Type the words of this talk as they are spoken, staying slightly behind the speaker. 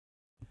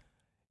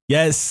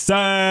Yes,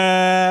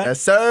 sir.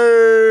 Yes,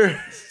 sir.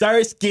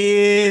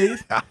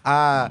 Sirskis.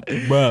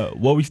 Bruh,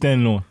 what we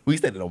standing on? We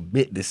standing on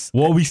business.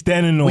 What we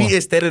standing on? We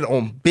is standing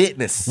on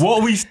business.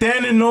 What we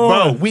standing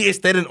on? Bro, we is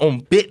standing on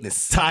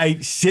business.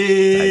 Type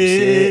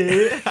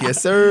shit.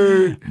 Yes,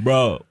 sir.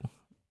 Bro,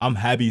 I'm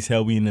happy as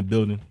hell we in the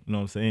building. You know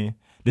what I'm saying?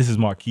 This is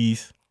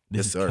Maurice.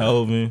 This is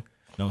Kelvin. You know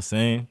what I'm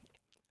saying?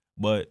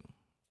 But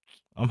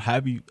I'm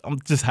happy.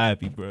 I'm just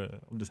happy, bro.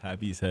 I'm just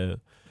happy as hell.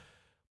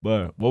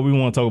 But what we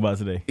want to talk about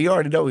today? You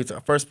already know.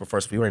 First,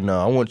 you already know.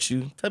 I want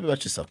you. Tell me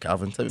about yourself,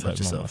 Kelvin. Tell me about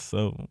yourself.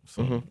 So,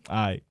 all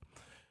right.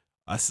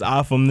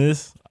 Aside from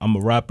this, I'm a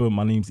rapper.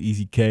 My name's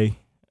Eazyk.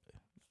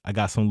 I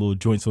got some little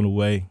joints on the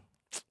way.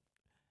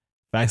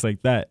 Facts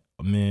like that.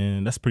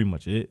 Man, that's pretty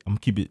much it. I'm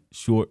gonna keep it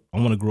short. I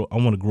want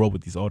to grow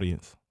with this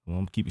audience. I'm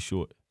gonna keep it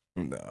short.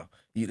 No,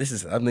 let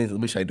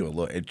me try to do a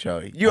little intro.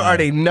 You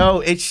already know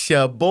it's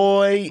your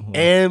boy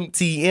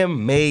MTM.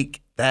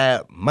 Make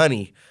that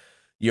money.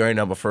 You already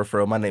know, but for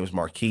real, my name is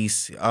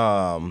Maurice.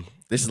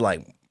 This is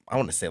like, I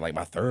want to say like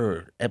my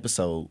third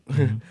episode.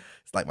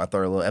 It's like my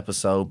third little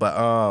episode. But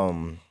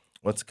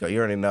what's it called? You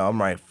already know I'm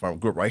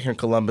grew up right here in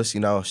Columbus. You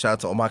know, shout out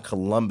to all my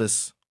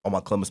Columbus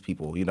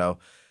people. You know,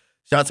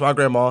 shout out to my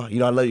grandma. You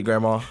know, I love you,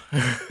 grandma.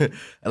 I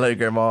love you,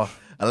 grandma.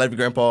 I love you,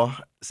 grandpa,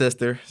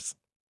 sisters,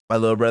 my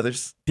little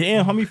brothers.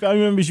 Damn, how many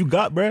family members you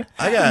got, bruh?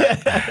 I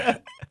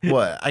got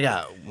what? I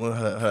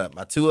got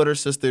my two older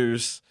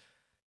sisters.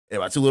 And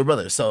my two little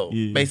brothers. So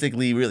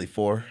basically, really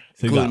four,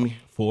 so including me.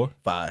 4?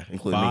 5,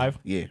 including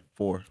 5? me. Yeah,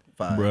 4,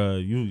 5.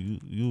 Bruh,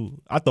 you.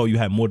 I thought you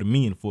had more than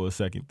me for a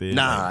second there.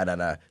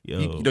 Nah.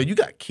 You know, you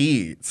got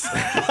kids.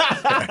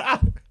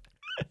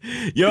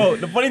 Yo,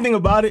 the funny thing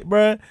about it,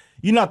 bruh,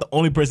 you're not the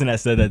only person that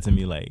said that to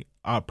me. Like,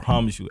 I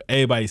promise you,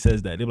 everybody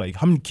says that. They're like,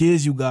 how many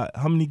kids you got?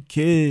 How many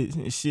kids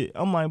and shit?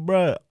 I'm like,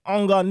 bruh, I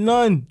don't got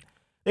none.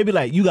 They be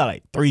like, you got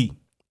like 3.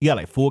 You got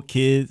like 4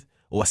 kids.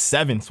 Or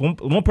 7. So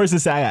one person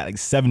said I got like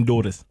 7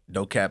 daughters.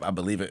 No cap, I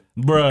believe it.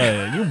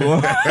 Bruh, you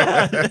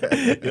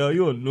boy. Yo,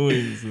 you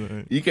annoying,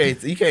 son. You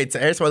can't every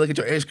time I look at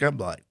your Instagram, I'm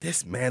like,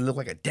 this man look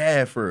like a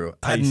dad for real.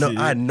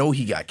 I know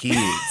he got kids.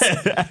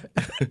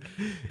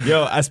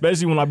 Yo,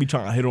 especially when I be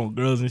trying to hit on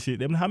girls and shit.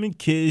 They be like, how many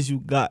kids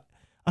you got?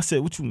 I said,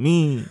 what you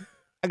mean?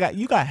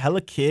 You got hella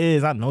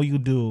kids. I know you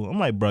do. I'm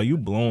like, bro, you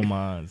blowing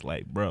minds.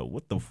 Like, bro,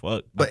 what the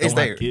fuck? But it's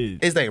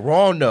they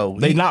wrong though.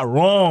 They not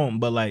wrong,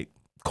 but like,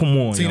 come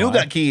on, so you do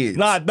got kids?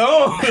 Nah,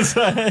 don't.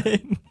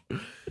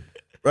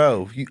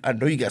 Bro, I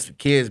know you got some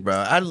kids,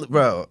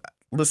 bro.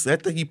 Listen, I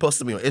think you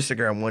posted me on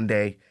Instagram one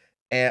day,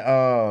 and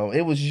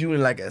it was you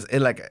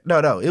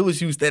it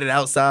was you standing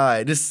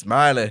outside, just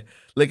smiling,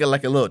 looking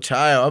like a little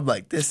child. I'm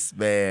like, this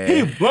man,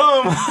 he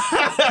bum.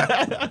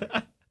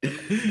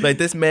 Like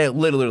this man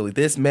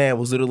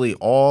was literally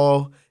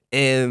all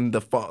in the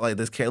like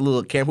this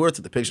little camera. Who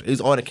took the picture? He was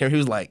all in the camera. He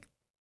was like.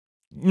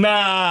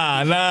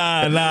 Nah.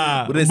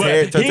 With his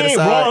hair turned to the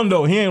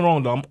side. He ain't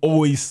wrong though. I'm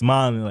always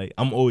smiling. Like,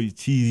 I'm always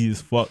cheesy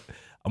as fuck.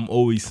 I'm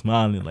always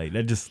smiling. Like,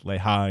 that's just like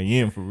how I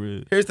am for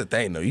real. Here's the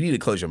thing though. You need to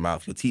close your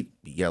mouth. Your teeth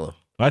be yellow.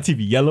 My teeth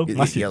be yellow?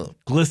 My shit yellow.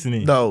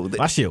 Glistening. No.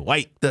 My shit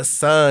white. The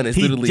sun is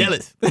literally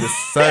jealous. The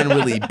sun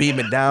really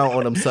beaming down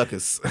on them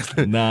suckers.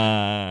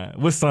 Nah.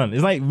 What sun?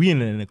 It's like we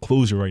in an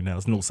enclosure right now.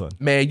 It's no sun.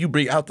 Man, you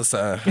bring out the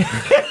sun.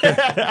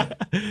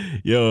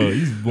 Yo,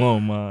 he's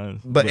blowing mine.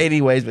 But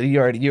anyways, you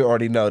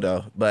already know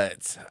though.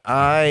 But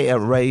I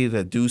am ready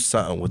to do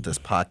something with this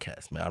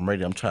podcast, man. I'm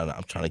ready. I'm trying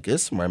to get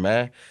somewhere,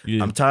 man.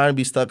 Yeah. I'm tired of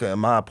be stuck in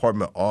my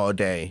apartment all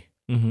day,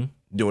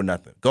 doing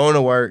nothing. Going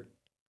to work,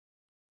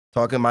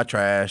 talking my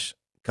trash,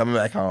 coming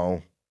back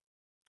home,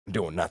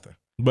 doing nothing.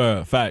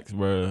 Bruh, facts,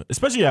 bruh.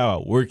 Especially how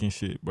I work and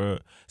shit, bruh.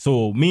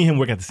 So me and him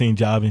work at the same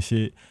job and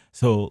shit.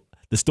 So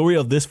the story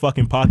of this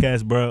fucking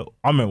podcast, bruh,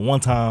 I remember one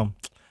time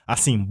I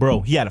seen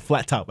bro, he had a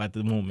flat top at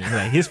the moment.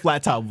 Like, his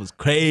flat top was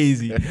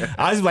crazy.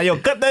 I was like, yo,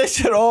 cut that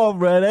shit off,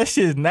 bruh. That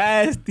shit's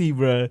nasty,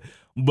 bruh.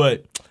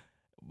 But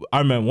I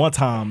remember one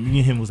time me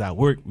and him was at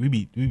work. We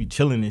be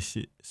chilling and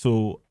shit.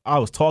 So I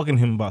was talking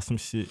to him about some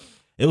shit.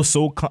 It was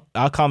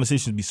our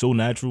conversations be so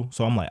natural.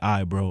 So I'm like, all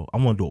right, bro, I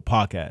want to do a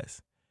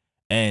podcast.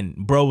 And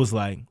bro was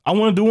like, I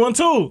want to do one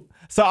too.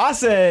 So I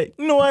said,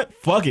 you know what?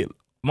 Fuck it.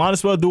 Might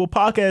as well do a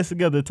podcast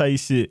together type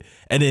shit.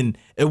 And then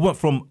it went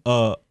from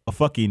a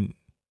fucking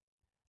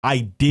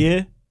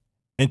idea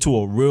into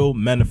a real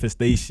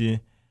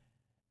manifestation.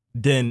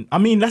 Then, I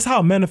mean, that's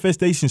how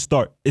manifestations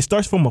start. It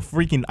starts from a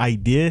freaking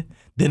idea.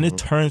 Then it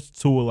turns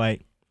to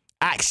like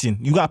action.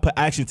 You got to put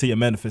action to your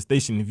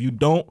manifestation. If you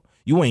don't,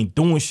 you ain't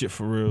doing shit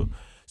for real.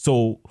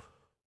 So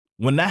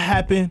when that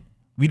happened,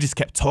 we just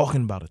kept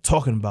talking about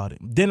it.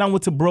 Then I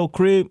went to bro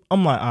crib.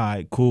 I'm like, all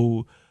right,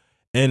 cool.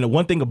 And the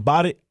one thing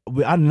about it,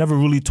 I never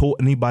really told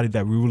anybody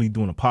that we're really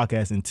doing a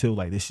podcast until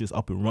like this shit's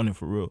up and running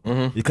for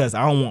real. Because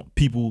I don't want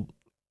people.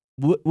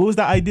 What was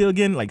that idea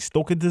again? Like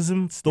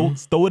stoicism?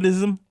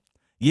 Stoicism?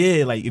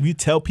 Yeah, like if you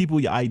tell people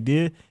your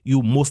idea,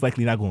 you most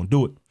likely not gonna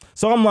do it.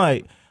 So I'm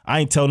like, I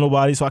ain't tell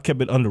nobody, so I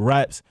kept it under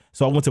wraps.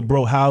 So I went to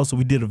bro house, so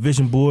we did a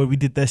vision board, we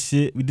did that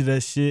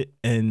shit,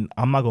 and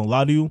I'm not gonna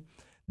lie to you,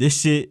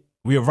 this shit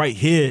we are right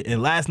here.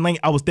 And last night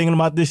I was thinking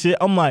about this shit.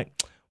 I'm like,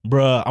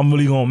 bruh, I'm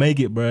really gonna make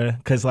it,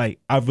 bruh. Cause like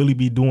I really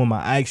be doing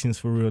my actions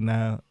for real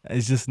now.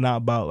 It's just not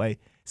about like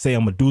say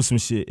I'm gonna do some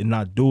shit and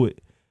not do it.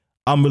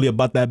 I'm really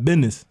about that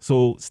business.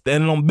 So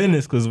standing on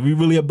business, cause we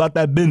really about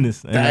that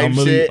business. And I'm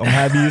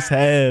happy as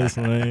hell,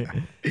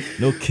 man.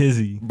 No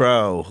kizzy.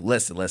 Bro,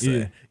 listen.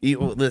 Yeah. You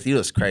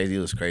was crazy. It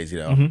was crazy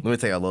though. Let me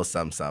tell you a little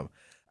something.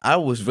 I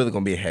was really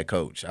gonna be a head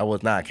coach. I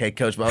was not a head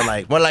coach, but I was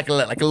like more like a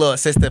little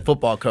assistant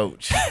football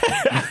coach.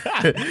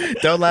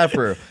 Don't lie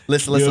for real.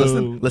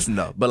 Listen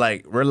though. But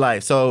like real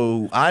life.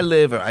 So I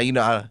live, I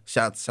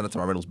shout out to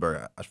my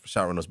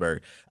Reynoldsburg.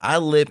 I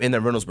live in the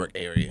Reynoldsburg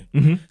area.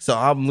 So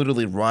I'm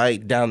literally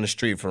right down the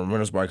street from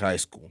Reynoldsburg High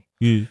School.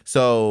 Yeah.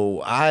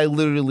 So I ain't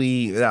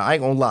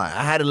gonna lie.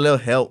 I had a little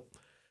help.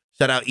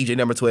 Shout out EJ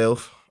number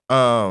 12.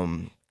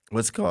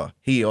 What's it called?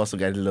 He also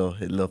got a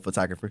little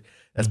photographer.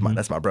 That's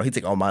my bro. He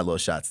take all my little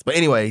shots. But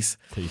anyways,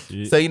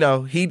 so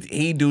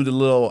he do the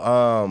little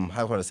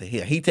how can I say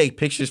he take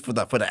pictures for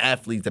the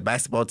athletes, the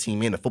basketball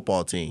team and the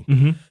football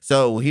team.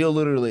 So he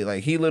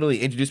literally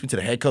introduced me to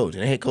the head coach,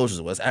 and the head coach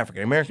was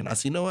African American. I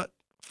said, you know what?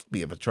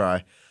 Be able to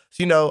try.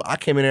 So I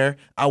came in there.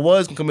 I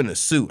was gonna come in a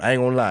suit. I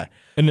ain't gonna lie.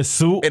 In a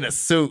suit? In a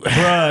suit.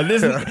 Bruh,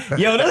 this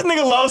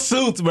nigga loves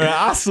suits, bro.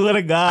 I swear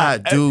to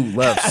God. I do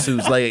love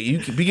suits. Like, you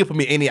can put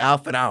me in any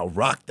outfit, I'll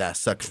rock that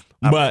sucker.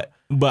 But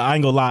I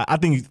ain't gonna lie. I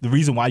think the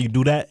reason why you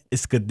do that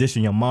is to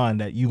condition your mind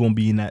that you gonna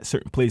be in that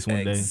certain place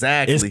one day.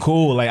 Exactly. It's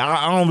cool. Like,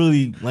 I don't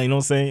really, like, you know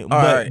what I'm saying?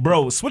 But,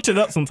 bro, switch it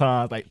up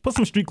sometimes. Like, put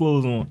some street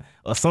clothes on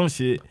or some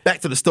shit.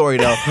 Back to the story,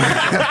 though.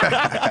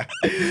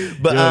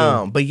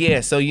 But yeah,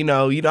 so, I ain't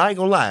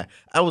gonna lie.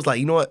 I was like,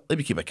 you know what? Let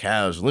me keep it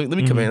casual. Let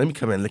me come in. Let me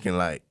come in looking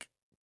like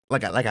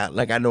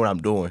I know what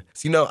I'm doing.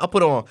 So I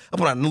put on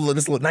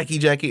this little Nike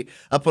jacket.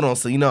 I put on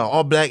some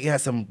all black. It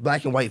had some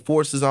black and white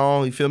forces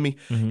on. You feel me?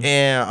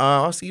 And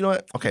I was you know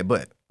what? Okay,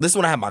 but this is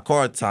when I had my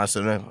car at the time.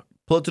 So then I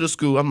pull up to the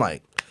school. I'm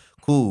like,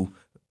 cool.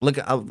 Look,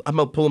 I'm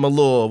up pulling my the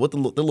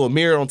little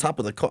mirror on top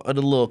of the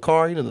little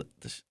car.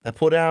 I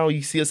pull down.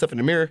 You see yourself in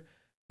the mirror.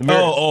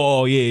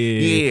 Oh,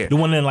 yeah. The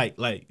one that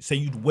like say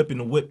you whipping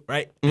the whip,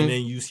 right? And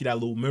then you see that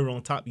little mirror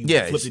on top. You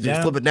flip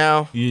it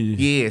down.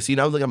 Yeah. So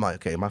I was looking, I'm like,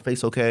 okay, my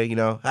face okay.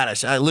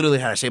 I literally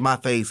had to shave my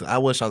face. I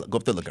was trying to go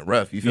up there looking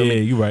rough. You feel me?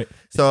 Yeah, you right.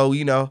 So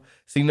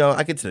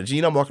I get to the G.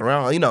 I'm walking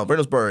around.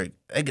 Reynoldsburg,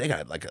 they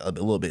got like a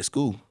little bit of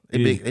school.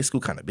 They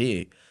school kind of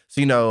big.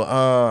 So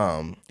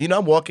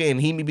I'm walking.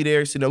 He may be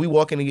there. So we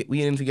walking.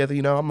 We in together.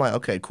 I'm like,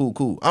 okay,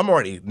 cool. I'm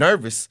already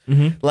nervous.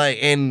 Like,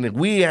 and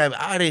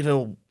I didn't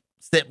even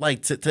step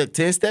like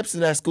 10 steps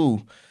in that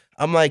school.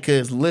 I'm like,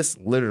 cause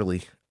listen,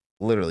 literally,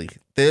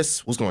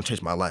 this was gonna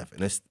change my life,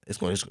 and it's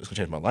gonna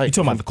change my life. You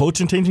talking about the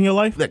coaching changing your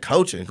life? The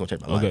coaching is gonna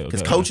change my life,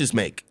 because coaches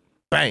make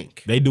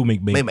bank. They do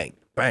make bank. They make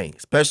bank,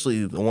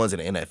 especially the ones in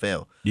the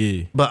NFL.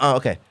 Yeah. But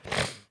okay.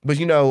 But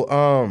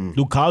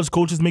do college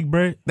coaches make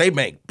bread? They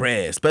make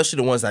bread, especially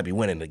the ones that be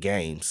winning the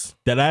games.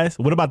 That ass.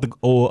 What about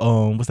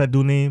what's that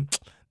dude name?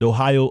 The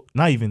Ohio,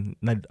 I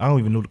don't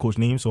even know the coach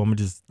name, so I'm gonna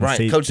just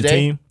say Coach the Day?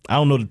 team. I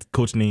don't know the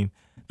coach name.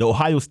 The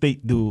Ohio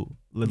State dude.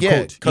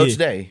 Coach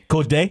Day.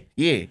 Coach Day?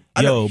 Yeah.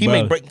 He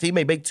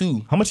made bake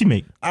too. How much he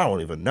make? I don't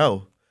even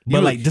know.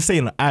 But just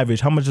saying an average,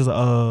 how much does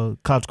a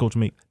college coach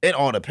make? It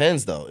all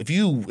depends though. If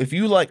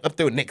you like up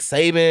there with Nick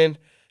Saban,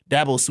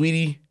 Dabo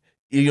Sweetie,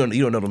 you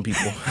don't know them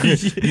people. You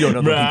don't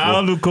know them people. I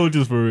don't do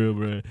coaches for real,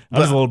 bro.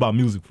 I'm just all about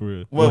music for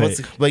real.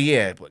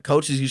 But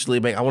coaches usually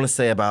make, I want to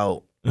say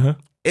about,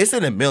 it's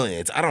in the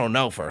millions. I don't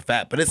know for a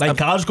fact, but it's like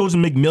college coaches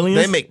make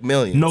millions? They make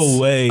millions. No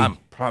way. I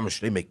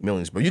promise you, they make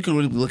millions, bro. You can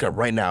really look at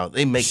right now.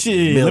 They make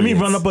millions. Let me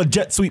run up a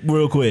jet sweep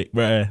real quick,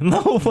 bro.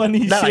 No funny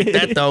Not shit. like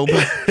that though.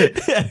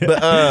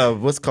 But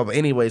what's it called? But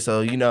anyway,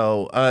 so we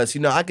go to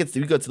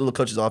the little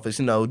coach's office.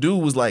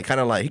 Dude was like kind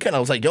of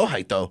was like your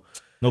height though.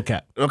 No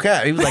cap.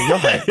 Okay, he was like your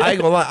height. I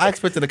ain't gonna lie. I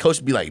expected the coach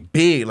to be like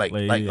big,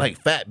 like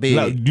fat big.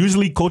 Like,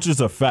 usually coaches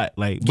are fat.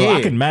 Like, bro,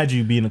 I can imagine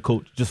you being a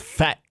coach just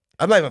fat.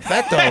 I'm not even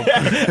fat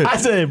though. I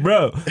said,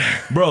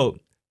 bro,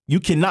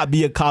 you cannot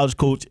be a college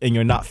coach and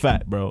you're not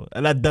fat, bro.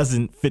 And that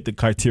doesn't fit the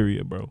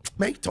criteria, bro.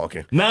 Man, you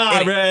talking.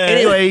 Nah, bro.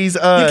 Anyways,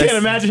 you can't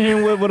imagine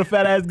him with a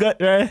fat ass gut,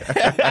 right?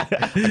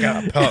 I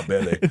got a pump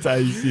belly. That's how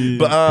you see it.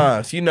 But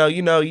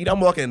I'm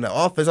walking in the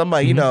office. I'm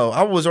like,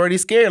 I was already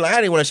scared. Like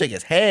I didn't want to shake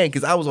his hand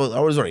because I was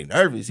already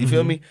nervous. You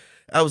feel me?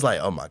 I was like,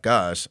 oh my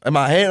gosh. In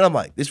my head, I'm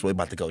like, this really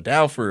about to go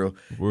down for real.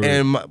 Word.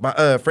 And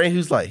my friend, he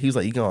was like, you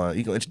gonna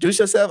introduce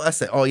yourself? I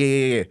said, oh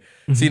yeah.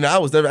 So I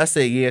was nervous. I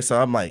said, yeah. So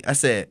I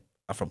said,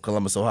 I'm from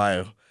Columbus,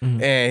 Ohio.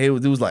 And he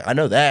was like, I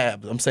know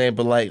that. I'm saying,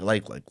 but like,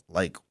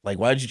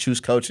 why did you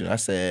choose coaching? I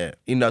said,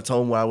 I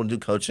told him why I want to do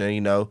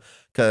coaching,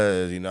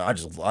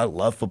 because I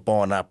love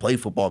football and I play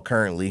football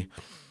currently.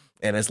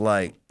 And it's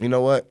like, you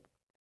know what?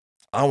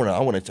 I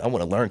want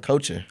to learn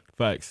coaching.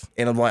 Facts.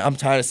 And I'm like, I'm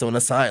tired of sitting on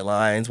the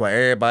sidelines while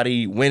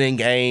everybody winning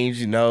games,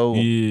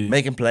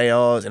 making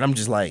playoffs. And I'm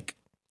just like,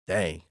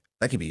 dang,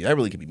 that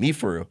really could be me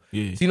for real.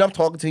 Yeah. So, I'm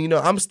talking to,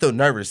 I'm still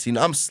nervous.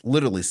 I'm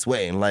literally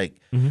sweating. Like,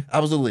 I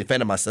was literally a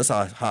fan of myself.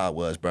 That's how it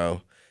was,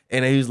 bro.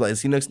 And then he was like,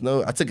 "See next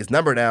no." I took his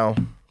number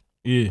down.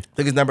 Yeah.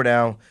 Took his number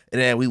down,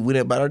 and then we went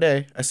about our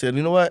day. I said,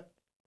 "You know what?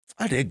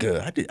 I did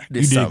good. I did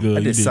You something. did good. I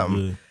You did did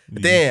something." good.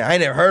 But then I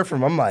ain't never heard from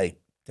him. I'm like,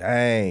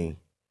 dang.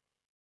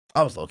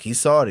 I was low key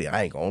salty.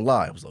 I ain't gonna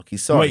lie. I was low key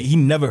salty. Wait, he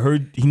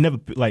never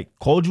like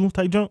called you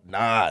type jump?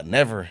 Nah,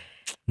 never.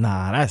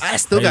 Nah, that's I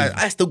still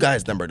crazy. got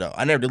his number though.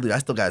 I never deleted. I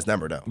still got his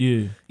number though.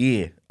 Yeah.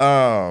 Yeah.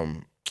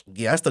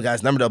 Yeah, I still got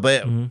his number though.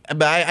 But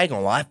I ain't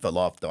gonna lie. I fell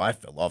off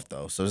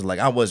though. So it's like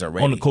I wasn't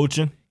ready. On the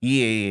coaching?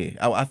 Yeah.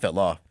 I fell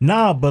off.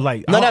 Nah, but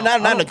like Not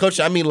in the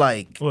coaching. I mean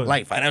like What?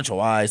 like financial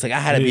wise. Like I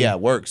had to be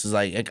at work. So it's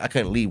like I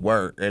couldn't leave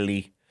work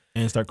early.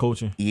 And start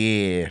coaching.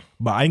 Yeah.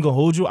 But I ain't gonna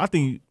hold you. I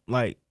think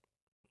like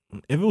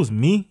if it was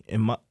me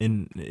and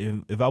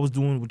if I was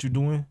doing what you're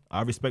doing,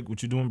 I respect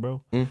what you're doing,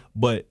 bro.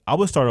 But I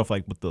would start off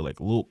like with the like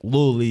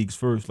little leagues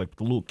first, like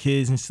the little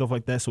kids and stuff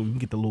like that, so we can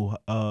get the little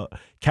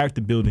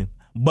character building.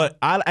 But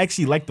I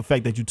actually like the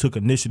fact that you took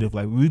initiative.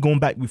 Like we going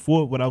back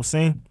before what I was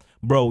saying,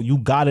 bro. You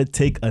gotta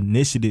take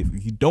initiative.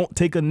 If you don't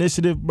take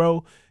initiative,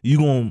 bro,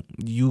 you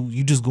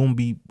just gonna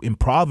be in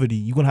poverty.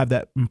 You gonna have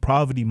that in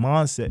poverty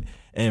mindset.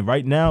 And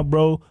right now,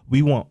 bro,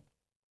 we want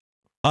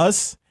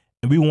us.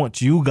 And we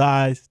want you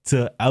guys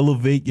to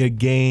elevate your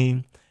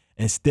game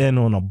and stand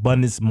on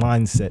abundance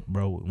mindset,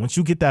 bro. Once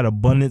you get that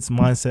abundance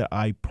mindset,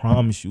 I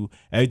promise you,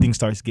 everything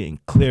starts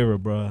getting clearer,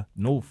 bro.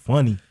 No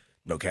funny.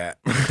 No cap.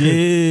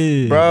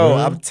 Yeah. bro,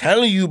 I'm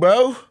telling you,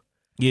 bro.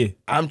 Yeah.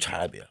 I'm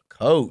trying to be a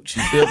coach.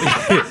 You feel me?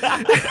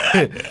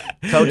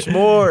 Coach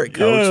Moore.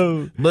 Coach.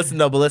 Yo. Listen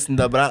though.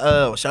 But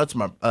I shout out to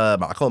my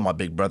I call him my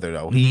big brother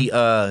though.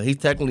 He's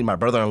technically my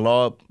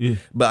brother-in-law. Yeah.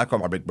 But I call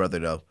him my big brother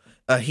though.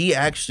 He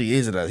actually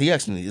is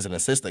an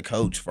assistant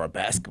coach for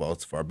basketball.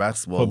 For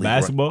basketball. For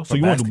basketball? So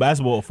you want to do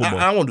basketball or football?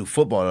 I want to do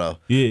football though.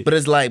 Yeah. But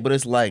it's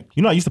like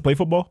You know I used to play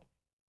football?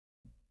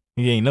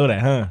 You ain't know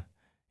that, huh?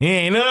 You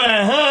ain't know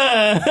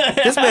that,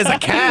 huh? This man's a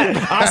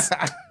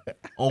cat.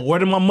 Word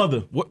to my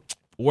mother.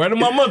 Word to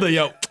my mother,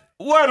 yo.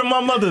 Word to my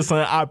mother,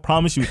 son. I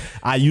promise you,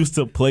 I used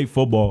to play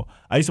football.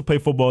 I used to play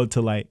football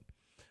until like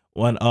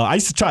when I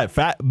used to try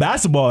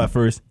basketball at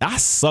first. I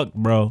sucked,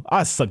 bro.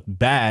 I sucked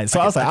bad. So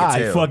I was like, all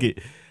right, fuck it.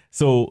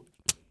 So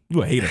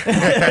you a hater.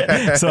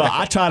 So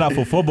I tried out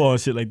for football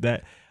and shit like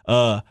that.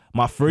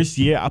 My first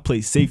year, I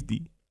played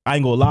safety. I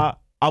ain't gonna lie,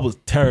 I was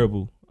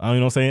terrible. You know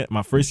what I'm saying?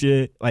 My first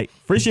year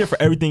for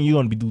everything,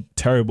 you're gonna do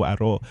terrible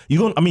at all.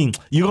 You're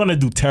gonna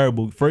do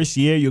terrible. First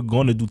year, you're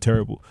gonna do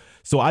terrible.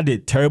 So I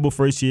did terrible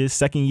first year,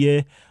 second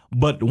year.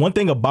 But one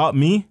thing about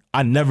me,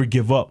 I never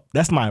give up.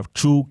 That's my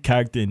true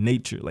character and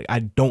nature. Like I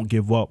don't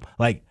give up.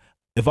 Like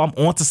if I'm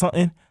onto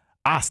something,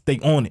 I stay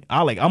on it.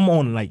 I'm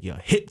on like a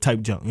hit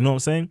type jump. You know what I'm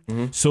saying?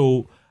 Mm-hmm.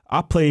 So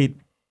I played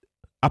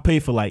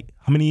for like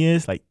how many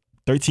years? Like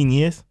 13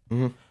 years.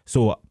 Mm-hmm.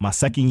 So my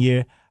second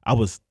year, I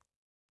was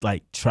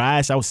like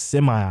trash. I was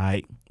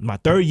semi-alright. My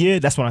third year,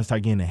 that's when I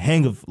started getting the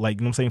hang of like,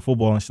 you know what I'm saying,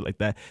 football and shit like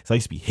that. So I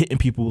used to be hitting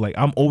people. Like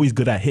I'm always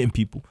good at hitting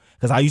people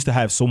because I used to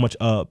have so much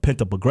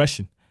pent-up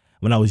aggression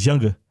when I was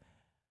younger.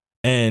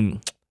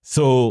 And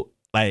so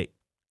like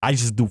I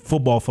just do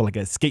football for like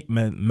an escape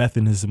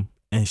mechanism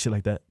and shit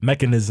like that.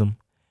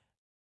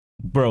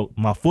 Bro,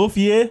 my fourth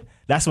year,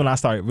 that's when I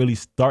started really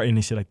starting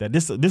and shit like that.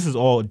 This is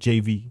all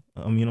JV. You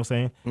know what I'm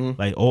saying?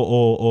 Like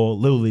all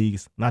little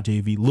leagues, not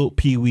JV, little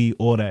pee-wee,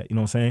 all that, you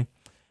know what I'm saying?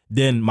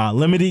 Then my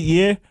limited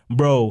year,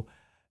 bro,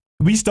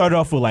 we started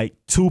off with like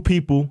 2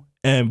 people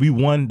and we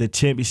won the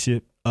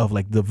championship of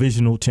like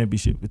divisional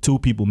championship with 2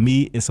 people,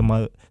 me and some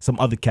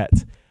other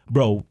cats.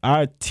 Bro,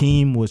 our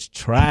team was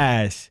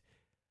trash.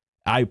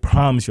 I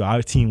promise you,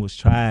 our team was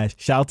trash.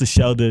 Shout out to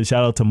Shelder,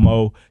 shout out to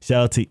Mo,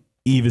 shout out to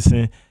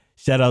Everson,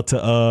 shout out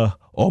to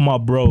all my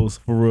bros,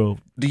 for real.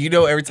 Do you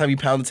know every time you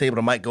pound the table,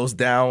 the mic goes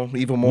down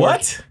even more?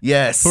 What?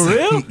 Yes. For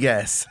real?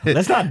 Yes.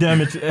 Let's not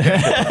damage.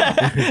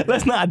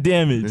 Let's not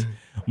damage.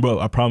 Bro,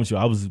 I promise you,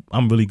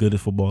 I'm really good at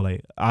football.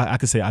 Like I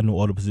could say I know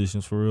all the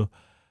positions for real.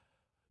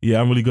 Yeah,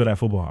 I'm really good at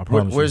football. I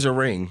promise. Where's your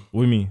ring?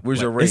 What do you mean?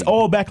 Where's your ring? It's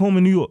all back home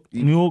in New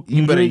York.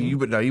 You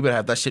better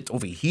have that shit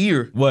over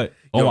here. What?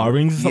 All my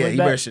rings and stuff like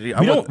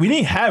that? We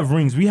didn't have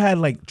rings. We had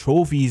like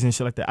trophies and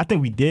shit like that. I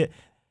think we did.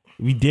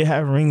 We did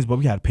have rings, but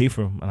we had to pay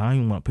for them, and I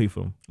didn't want to pay for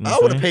them. You know I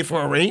would have paid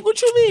for a ring.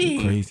 What you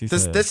mean? Crazy.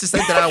 This is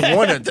something that I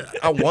wanted.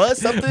 I want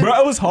something,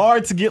 bro. It was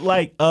hard to get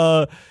like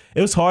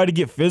it was hard to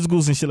get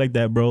physicals and shit like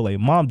that, bro. Like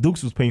Mom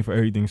Dukes was paying for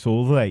everything, so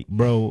it was like,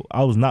 bro,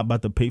 I was not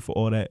about to pay for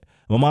all that.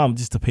 My mom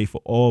just to pay for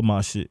all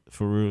my shit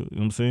for real. You know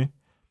what I'm saying?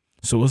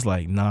 So it's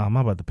like, nah, I'm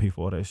not about to pay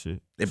for all that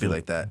shit. It'd be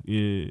like that.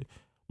 Yeah,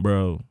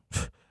 bro.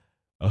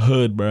 A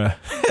hood, bro.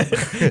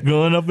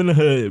 Going up in the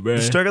hood, bro.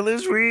 The struggle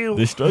is real.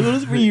 The struggle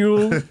is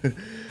real.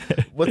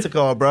 What's it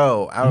called,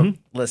 bro?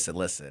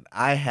 Listen.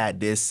 I had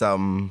this I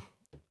don't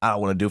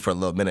want to do for a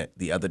little minute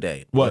the other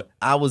day. What?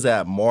 I was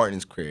at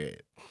Martin's crib.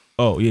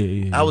 Oh,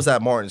 yeah. I was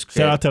at Martin's crib.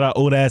 Shout out to that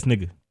old ass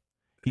nigga.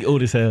 He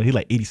old as hell. He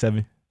like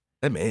 87.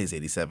 That man is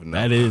 87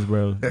 now. That is,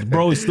 bro.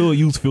 Bro, he still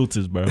use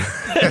filters, bro.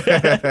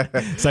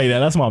 Say that.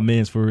 That's my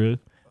man's for real.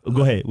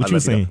 Go ahead. What you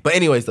were saying? But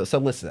anyways, though, so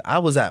listen, I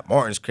was at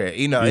Martin's crib.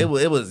 You know,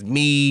 it was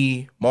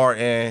me,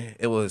 Martin,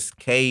 it was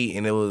Kate,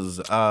 and it was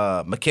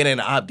McKenna and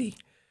Abdi.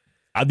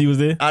 Abdi was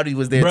there. Abdi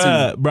was there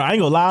Bruh, too. Bro, I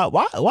ain't gonna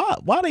lie.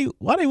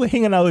 Why they were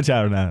hanging out with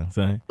y'all now,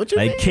 son? What you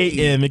like mean? Kate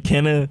and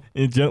McKenna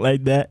and junk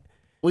like that.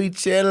 We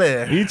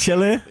chilling. You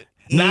chilling?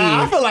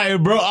 Nah, I feel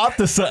like bro up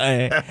to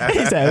something.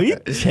 He said we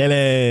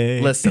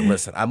chilling.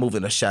 Listen. I move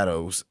in the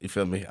shadows. You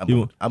feel me?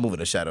 I move in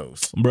the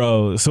shadows,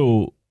 bro.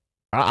 So.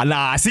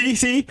 Nah,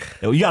 see,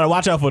 you gotta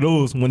watch out for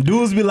those. When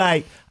dudes be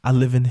like, "I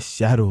live in the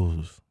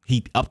shadows,"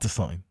 he up to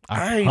something.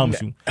 I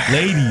promise you,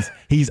 ladies,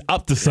 he's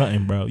up to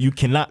something, bro. You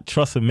cannot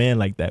trust a man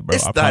like that, bro.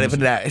 It's not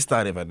even that. It's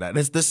not even that.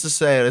 This is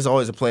saying there's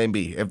always a plan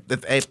B.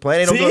 If plan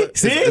A don't go,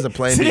 it's a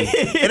plan B.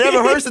 It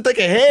never hurts to think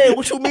ahead.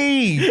 What you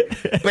mean?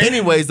 But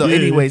anyways, so,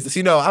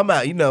 you know, I'm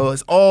out. You know,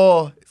 it's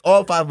all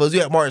five of us. You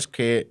got Martin's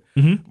kid,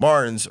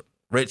 Martin's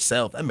rich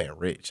self. That man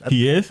rich.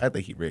 He is? I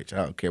think he rich. I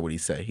don't care what he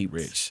say. He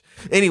rich.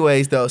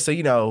 Anyways, though, so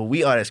you know,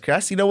 we are this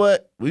crazy. You know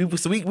what? We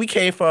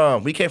came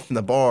from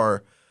the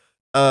bar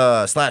 /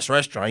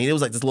 restaurant. It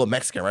was like this little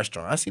Mexican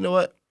restaurant. I said, you know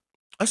what?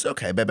 I said,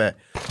 okay, bet.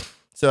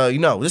 So, you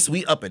know,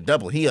 we up in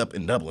Dublin. He up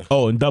in Dublin.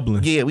 Oh, in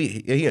Dublin. Yeah,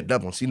 he in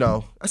Dublin. So, you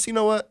know, I said, you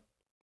know what?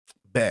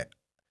 Bet.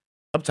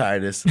 I'm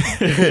tired of this.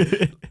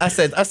 I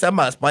said I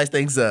might spice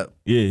things up.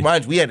 Yeah.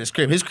 Mind you, we had this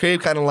crib. His crib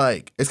kind of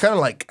like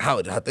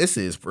how this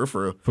is for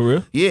real. For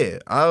real? Yeah.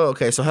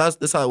 Okay. So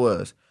this how it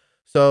was.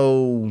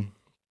 So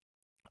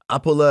I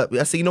pull up.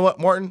 I said, you know what,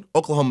 Martin?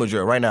 Oklahoma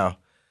drill right now.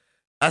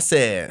 He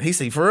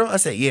said, for real? I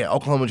said, yeah,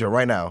 Oklahoma drill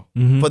right now.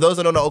 For those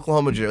that don't know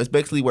Oklahoma drill, it's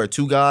basically where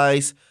two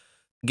guys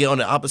get on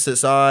the opposite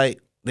side.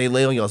 They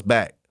lay on y'all's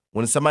back.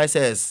 When somebody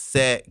says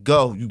set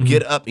go, you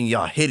get up and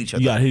y'all hit each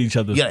other. You gotta hit each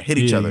other. You gotta hit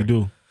each other. You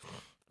do.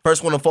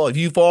 First one to fall. If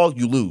you fall,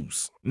 you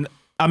lose.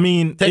 I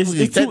mean,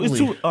 Technically. it's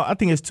two. I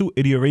think it's two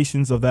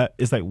iterations of that.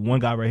 It's like one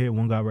guy right here,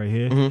 one guy right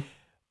here,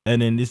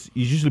 and then it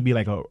usually be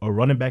like a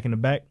running back in the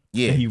back.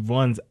 Yeah, and he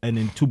runs, and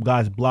then two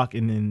guys block,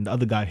 and then the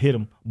other guy hit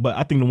him. But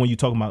I think the one you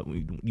talking about,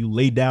 you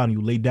lay down,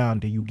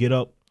 then you get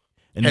up,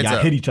 and you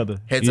gotta hit each other.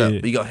 Heads up.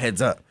 You go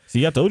heads up.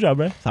 See, I told y'all,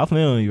 bro. Stop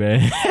playing on you,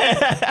 man.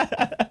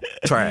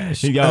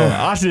 Trash. Yo,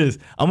 I'm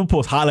gonna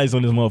post highlights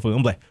on this motherfucker.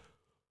 I'm like.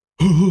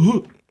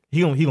 He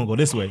gonna go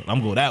this way. I'm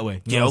gonna go that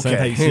way. You know what I'm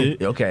saying? Type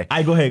shit. Okay.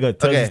 I go ahead,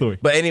 tell the story.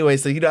 But anyway,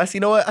 so you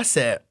know what? I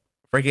said,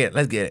 forget it,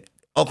 let's get it.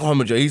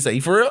 Oklahoma Joe. He said,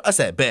 you for real? I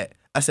said, bet.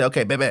 I said,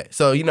 okay, bet.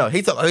 So, you know,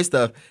 he took all his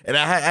stuff, and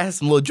I had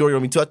some little jewelry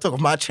on me too. I took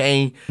off my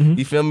chain,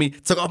 you feel me?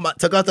 Took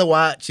out the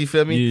watch, you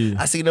feel me? Yeah.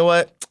 I said, you know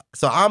what?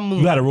 So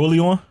You got a rollie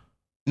on?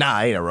 Nah,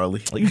 I ain't a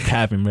rollie. You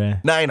capping,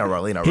 man. Nah, ain't no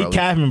rollie. He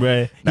capping,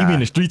 bro. He be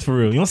in the streets for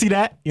real. You don't see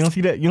that? You don't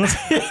see the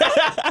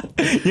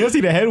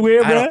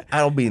headwear, bro? I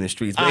don't be in the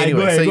streets. But right,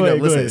 anyway, go ahead.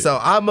 Listen. So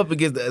I'm up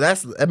against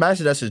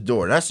imagine that's his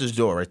door. That's his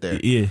door right there.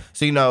 Yeah.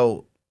 So you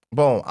know,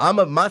 boom.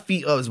 My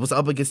feet was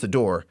up against the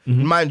door.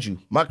 Mind you,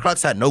 my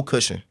Crocs had no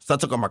cushion. So I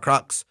took off my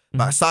Crocs.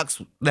 My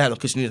socks they had no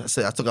cushion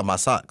either. I took off my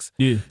socks.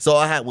 Yeah. So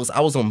I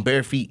was on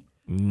bare feet.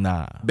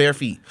 Nah. Bare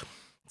feet.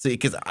 See,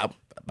 because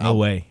no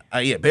way.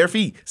 Yeah, bare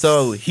feet.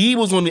 So he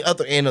was on the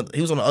other end.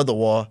 He was on the other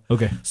wall.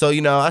 Okay. So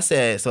you know, I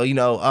said, so you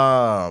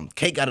know,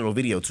 Kate got it on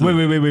video too.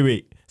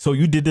 Wait. So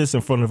you did this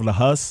in front of the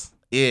Hus?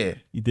 Yeah.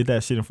 You did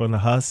that shit in front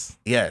of the Hus?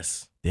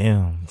 Yes.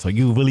 Damn. So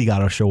you really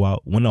gotta show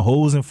out. When the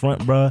hoes in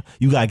front, bro,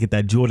 you gotta get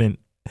that Jordan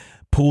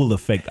pool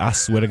effect. I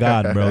swear to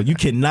God, bro. You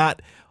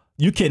cannot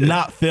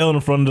fail in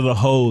front of the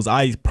hoes.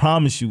 I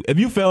promise you. If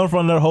you fail in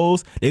front of the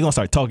hoes, they gonna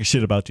start talking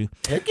shit about you.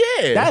 Heck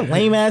yeah. That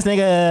lame ass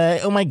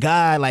nigga. Oh my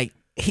God. Like,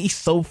 he's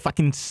so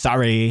fucking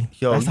sorry.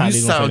 Yo, you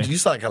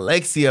sound like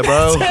Alexia,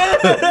 bro.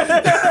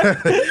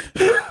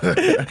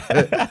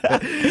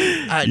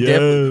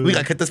 We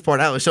gotta cut this part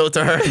out and show it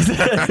to her.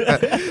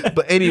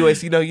 But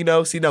anyways, you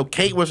know,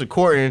 Kate was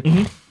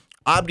recording.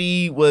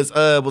 Abdi was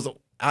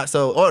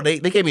they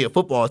gave me a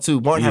football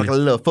too. Martin had like a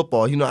little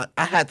football. You know,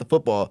 I had the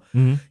football.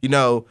 You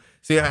know,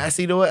 so I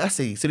see. You know what? I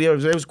see. So they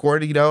was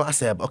recording. You know, I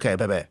said, okay,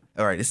 bet.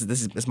 All right, this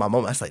is my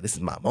moment. I was like, this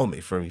is my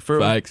moment for me.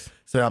 Facts.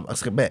 So I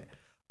was like, bet.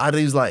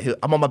 Abdi was like,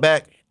 I'm on my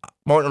back.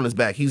 Martin on his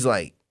back. He's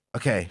like,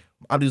 okay.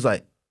 Abdi was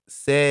like,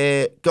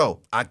 set, go.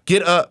 I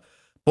get up.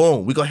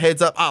 Boom. We go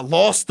heads up. I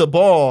lost the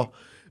ball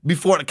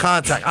before the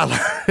contact.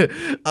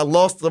 I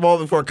lost the ball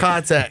before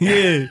contact.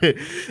 Yeah.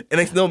 And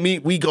next know me,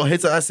 we go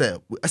heads up. I said,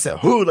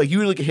 who? Like,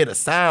 you really can hear the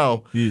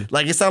sound. Yeah.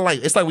 Like, it's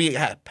like we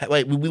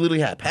literally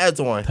had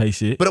pads on. Tight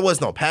shit. But it was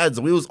no pads.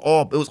 It was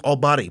all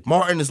body.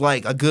 Martin is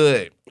like a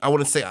good, I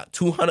want to say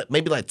 200,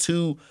 maybe like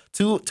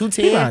 210.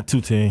 He not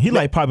 210. He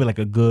like probably like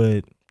a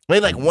good.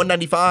 Maybe like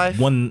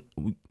 195. One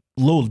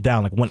little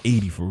down, like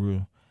 180 for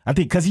real. I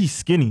think because he's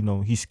skinny.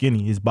 No, he's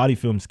skinny. His body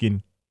film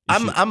skinny.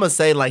 I'm gonna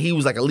say like he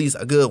was like at least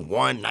a good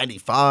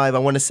 195. I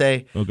want to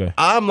say. Okay.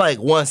 I'm like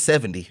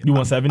 170. You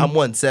 170? I'm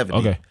 170.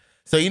 Okay.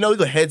 So you know we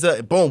go heads up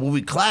and boom when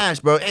we clash,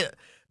 bro.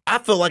 I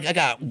feel like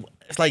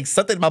it's like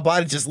something in my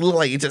body just looked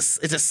like it just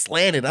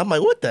slanted. I'm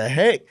like, what the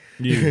heck?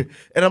 Yeah.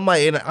 And I'm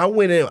like, and I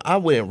went in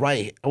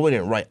right.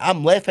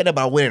 I'm left-handed,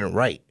 but I went in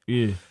right.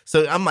 Yeah.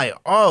 So I'm like,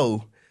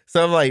 oh.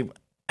 So I'm like,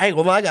 I ain't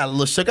gonna lie, I got a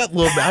little shook up a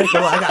little bit. I ain't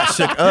gonna lie, I got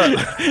shook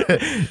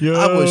up. Yo.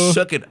 I was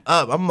shooken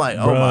up. I'm like,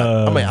 oh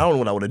my. I mean, I don't know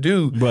what I want to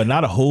do. Bro,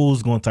 now the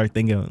hoes gonna start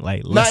thinking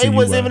like, No, it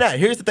wasn't even that.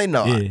 Here's the thing,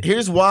 though. Yeah.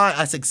 Here's why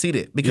I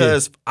succeeded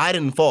because I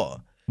didn't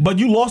fall. But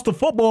you lost the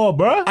football,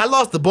 bro. I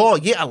lost the ball.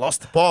 Yeah, I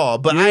lost the ball,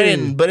 but I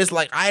didn't. But it's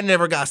like I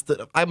never got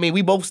stood. I mean,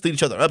 we both stood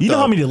each other up. You know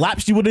how many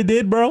laps you would have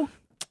did, bro?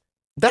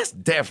 That's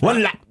different.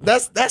 1 lap.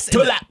 That's 2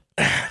 lap.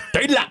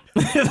 3 lap.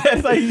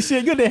 That's like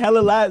shit. You did hella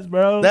laps,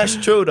 bro. That's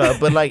true though.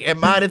 But like in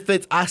my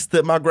defense, I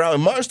stood my ground,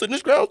 and Martin stood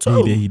his ground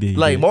too. He did.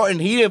 Like Martin,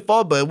 he didn't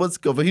fall, but it was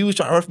good. But he was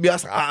trying to hurt me. I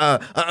was like,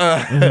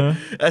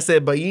 I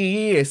said, but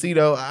yeah.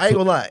 So I ain't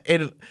gonna lie.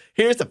 And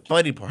here's the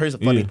funny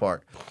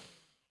part.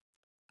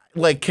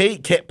 Like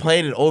Kate kept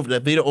playing it over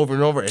that video over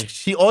and over, and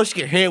all she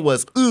could hear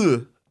was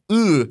I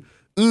knew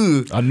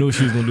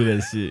she was gonna do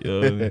that shit.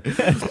 Yo.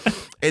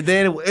 And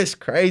then it's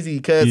crazy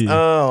because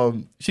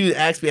she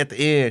asked me at the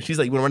end. She's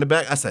like, "You want to run it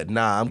back?" I said,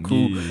 "Nah, I'm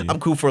cool. Yeah. I'm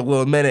cool for a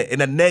little minute."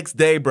 And the next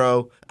day,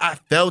 bro, I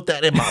felt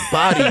that in my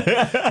body.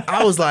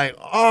 I was like,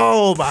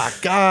 "Oh my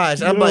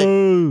gosh!" I'm like,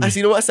 I said,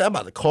 "You know what?" I said, "I'm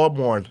about to call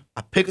Martin."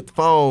 I picked up the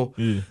phone.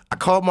 Yeah. I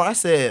called Martin. I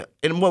said,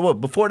 and what?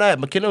 Before that,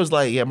 McKenna was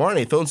like, "Yeah, Martin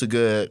ain't feeling too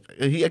good."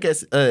 I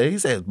guess he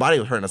said his body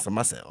was hurting or something.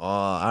 I said, "Oh,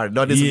 I already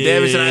know I did some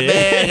damage to that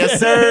man, yes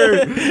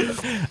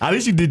sir." At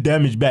least you did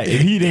damage back. If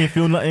he didn't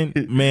feel nothing,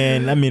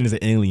 man, that man is an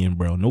alien,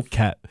 bro. No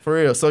cap. For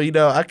real. So she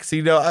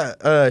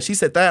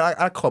said that.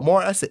 I called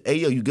Martin. I said, "Hey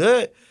yo, you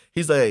good?"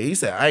 He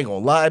said, "I ain't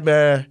gonna lie,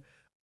 man.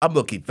 I'm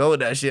gonna keep feeling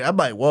that shit." I'm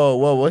like,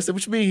 whoa. I said,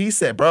 "What you mean?" He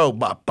said, "Bro,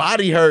 my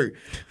body hurt."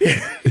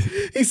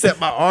 He said,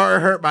 "My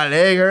arm hurt, my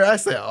leg hurt." I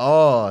said,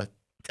 "Oh,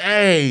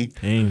 dang.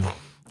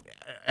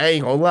 I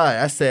ain't gonna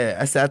lie." I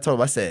told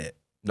him, I said,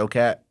 "No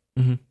cap.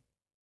 Mm-hmm.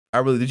 I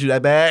really did you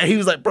that bad?" He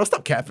was like, "Bro,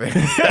 stop capping."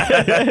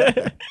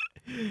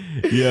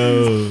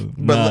 Yo,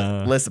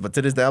 but listen, but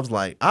to this day, I was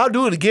like, I'll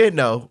do it again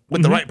though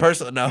with the right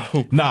person. No,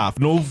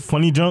 no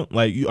funny junk.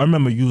 Like I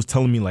remember you was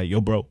telling me like,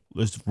 "Yo, bro,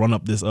 let's run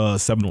up this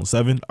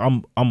 7-on-7."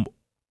 I'm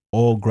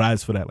all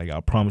grads for that. Like I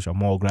promise you,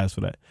 I'm all grads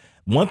for that.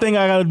 One thing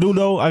I gotta do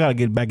though, I gotta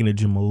get back in the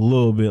gym a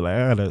little bit. Like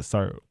I gotta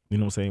start, you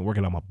know what I'm saying,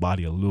 working on my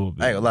body a little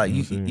bit. I ain't gonna lie,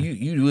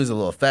 you is a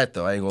little fat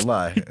though. I ain't gonna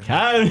lie.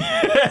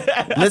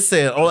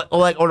 Listen,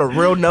 on a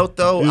real note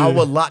though, I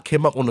would lock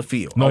him up on the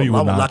field. No, you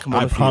would not.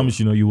 I promise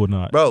you, no, you would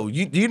not. Bro,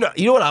 you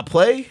know what I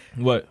play?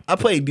 What? I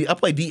play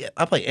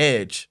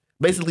edge.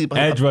 Basically,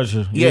 edge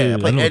rusher. Yeah, I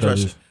play edge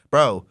rusher.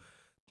 Bro,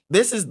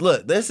 this is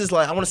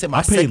like I want to say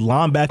I play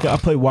linebacker. I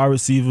play wide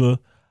receiver.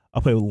 I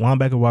play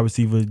linebacker, wide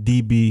receiver,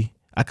 DB.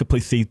 I could play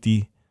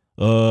safety.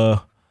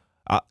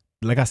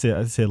 Like I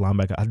said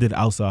linebacker. I did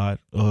outside.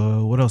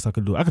 What else I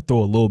could do? I could throw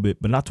a little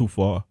bit, but not too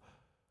far.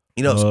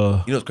 You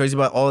know what's crazy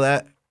about all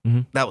that?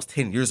 Mm-hmm. That was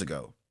 10 years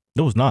ago.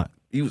 It was not.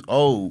 He was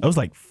old. I was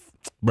like,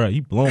 bro,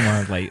 you blow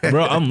my like,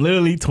 bro, I'm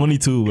literally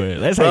 22, bro.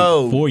 That's like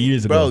 4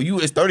 years ago. Bro, you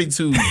was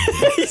 32.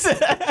 he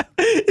said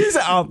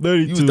I'm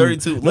 32. You was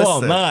 32. Listen,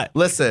 no, I'm not.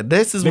 Listen,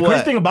 this is the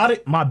crazy thing about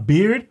it, my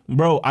beard,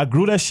 bro, I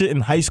grew that shit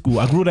in high school.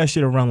 I grew that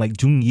shit around like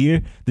junior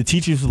year. The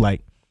teachers was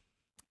like,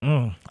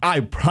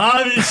 I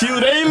promise you,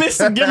 they used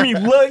to give me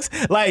looks.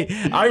 Like,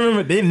 I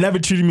remember they never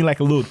treated me like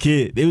a little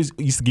kid. They used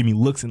to give me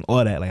looks and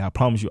all that. Like, I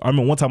promise you. I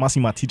remember one time I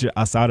seen my teacher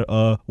outside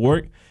of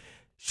work.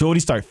 Shorty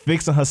started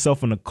fixing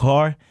herself in the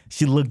car.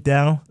 She looked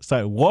down,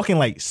 started walking,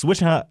 like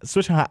switching her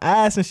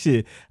ass and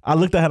shit. I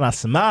looked at her and I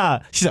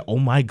smiled. She said, "Oh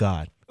my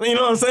God." You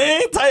know what I'm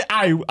saying?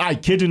 I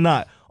kid you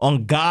not.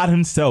 On God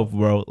himself,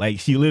 bro. Like,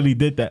 she literally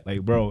did that.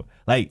 Like, bro.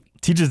 Like,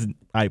 teachers,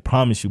 I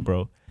promise you,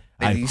 bro.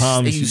 I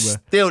promise you,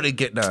 bro. Still didn't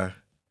get none.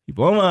 You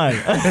blow my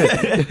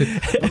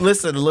mind.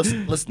 Listen,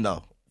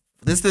 no.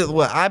 This is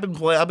what I've been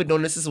playing. I've been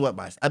doing this.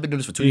 I've been doing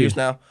this for 2 years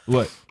now.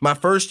 What? My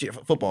first year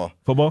football.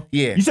 Football?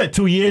 Yeah. You said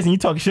 2 years and you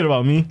talking shit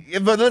about me. Yeah,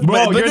 but you're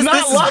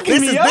not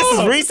locking me up. This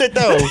is recent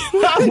though.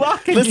 Not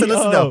locking me up.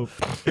 Listen though.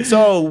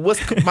 So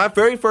my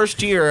very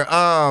first year,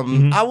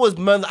 I was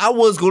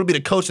going to be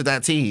the coach of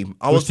that team.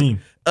 Which team?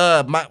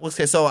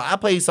 So I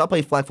play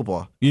flag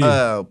football.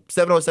 Yeah.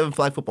 7-on-7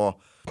 flag football.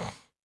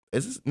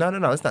 Is this? No,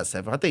 it's not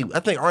 7. I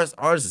think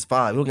ours is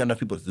 5. We don't got enough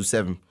people to do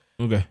 7.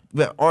 Okay.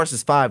 But ours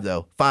is 5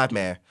 though. 5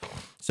 man.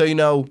 So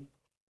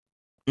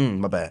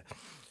my bad.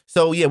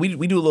 So yeah,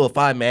 we do a little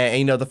 5 man.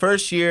 And the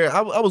first year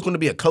I was going to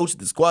be a coach of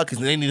the squad because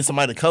they needed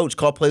somebody to coach,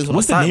 call plays on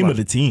What's the name of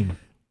the team?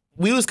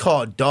 We was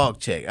called Dog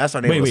Check. That's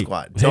our name of the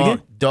squad.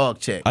 Dog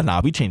Check.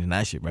 Nah, we changing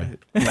that shit, bro.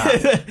 Nah.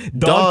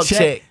 Dog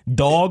Check.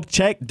 Dog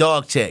Check.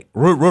 Dog Check.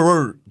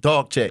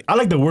 Dog Check. I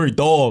like the word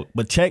dog,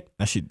 but check,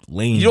 that shit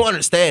lame. You don't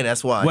understand.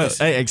 That's why. Well,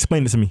 hey,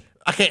 explain this to me.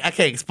 I can't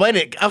explain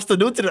it. I'm still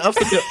new to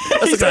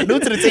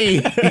the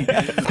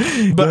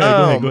team. But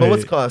go ahead. But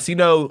what's it called?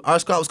 So, our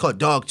squad was called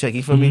Dog Check.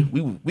 You feel me?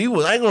 We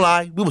was, I ain't gonna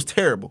lie, we was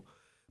terrible,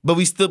 but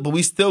we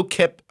still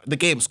kept the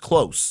games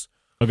close.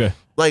 Okay.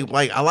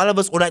 Like a lot of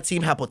us on that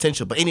team have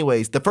potential. But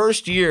anyways, the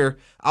first year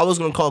I was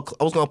gonna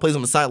play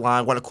on the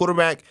sideline. While the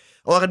quarterback,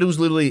 all I gotta do was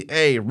literally,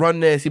 hey,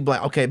 run this. He'd be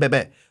like, okay,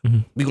 bet.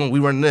 We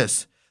run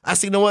this. I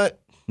said, you know what?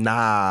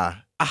 Nah.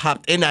 I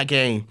hopped in that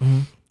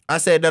game. I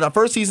said that the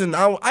first season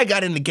I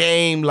got in the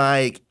game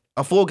like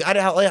A full.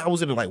 I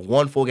was in like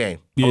one full game.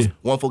 Yeah.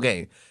 One full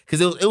game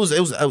because it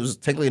was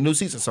technically a new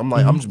season. So I'm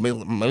like I'm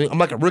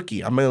like a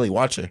rookie. I'm mainly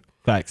watching.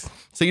 Facts.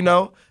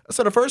 So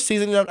so the first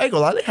season, I ain't gonna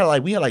lie,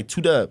 we had like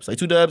 2 dubs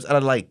out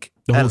of like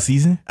the whole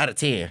season out of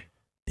 10.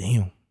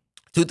 Damn.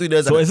 2-3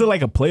 dubs. So is it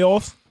like a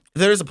playoffs?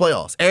 There is a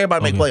playoffs.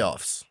 Everybody make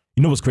playoffs.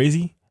 You know what's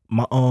crazy?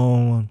 My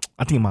I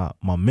think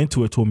my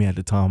mentor told me at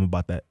the time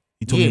about that.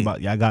 He told me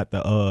about I got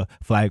the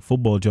flag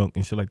football junk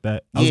and shit like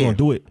that. I was gonna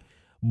do it,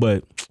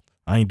 but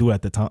I ain't do it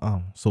at the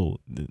time. So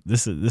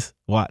this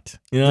watch.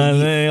 You know what I'm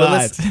saying?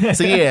 Watch.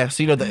 So I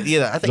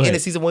think in the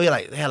season where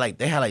they had like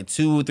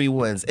 2-3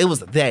 wins. It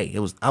was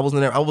I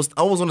wasn't there. I was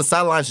on the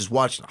sidelines just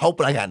watching,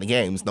 hoping I got in the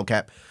games. No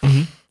cap.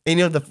 Mm-hmm. And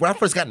when I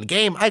first got in the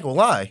game, I ain't gonna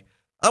lie,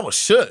 I was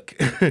shook.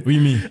 What do you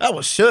mean? I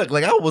was shook.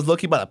 Like I was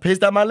low-key about to piss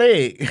down my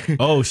leg.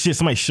 Oh shit!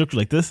 Somebody shook you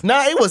like this?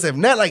 Nah, it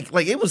wasn't that.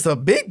 Like it was the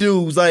big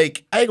dudes.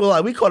 Like I ain't gonna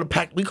lie, we call him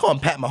Pat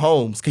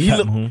Mahomes because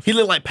he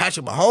looked like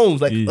Patrick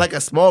Mahomes, like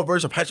a small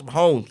version of Patrick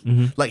Mahomes.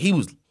 Mm-hmm. Like he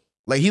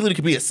literally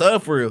could be a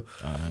son for real.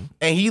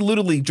 And he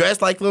literally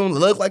dressed like him,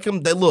 looked like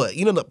him. That little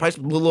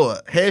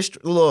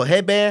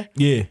headband.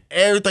 Yeah,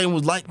 everything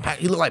was like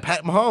he looked like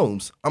Pat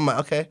Mahomes. I'm like,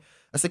 okay.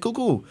 I said,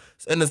 cool.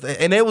 And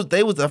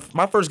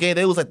my first game.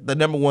 They was like the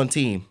number 1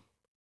 team.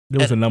 They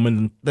was the number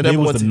 1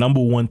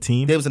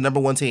 team. They was the number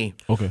 1 team.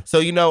 Okay.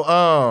 So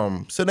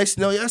so next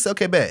I said,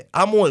 okay, bet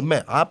I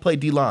play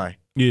D line.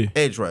 Yeah.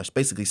 Edge rush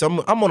basically.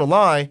 So I'm on the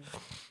line,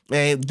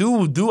 and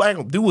dude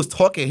was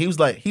talking. He was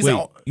like,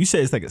 Wait, you said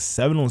it's like a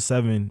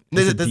 7-on-7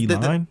 D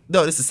line?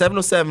 No, this is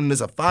 7-on-7.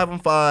 There's a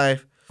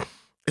 5-on-5.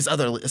 It's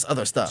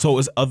other stuff. So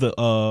it's other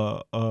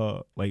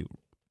like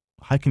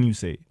how can you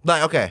say?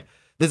 Like okay.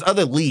 There's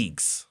other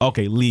leagues.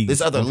 Okay, leagues.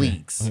 There's other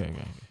leagues. Okay.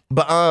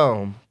 But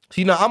I'm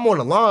on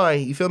the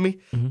line. You feel me?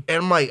 Mm-hmm.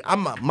 And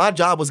I'm like, my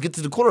job was get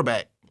to the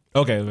quarterback.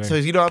 Okay. So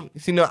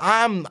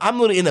I'm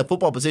literally in a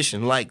football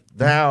position, like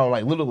down,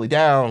 like literally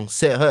down,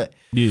 set hut.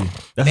 Yeah,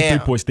 that's a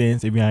 3-point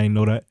stance. If you ain't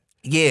know that.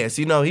 Yeah,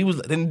 so he was,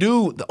 and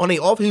dude on the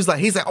off, he's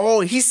like,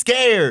 oh, he's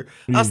scared.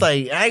 I was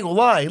like, I ain't gonna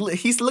lie,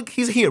 he's a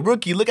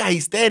rookie. Look how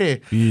he's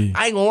standing. Yeah.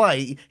 I ain't gonna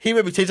lie, he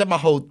made me change up my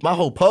whole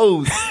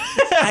pose.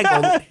 I ain't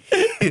gonna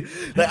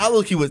like I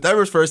look, he was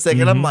nervous for a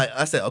second. Mm-hmm.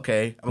 I said,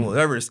 okay, I'm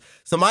nervous.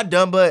 So my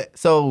dumb butt.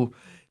 So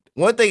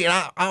one thing,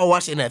 and I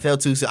watch the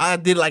NFL too. So I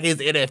did like it's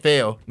the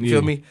NFL. You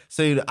feel me?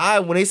 So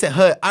when they said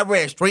hut, I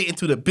ran straight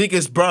into the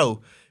biggest bro.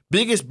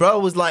 Biggest bro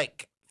was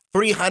like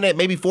 300,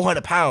 maybe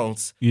 400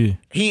 pounds. Yeah.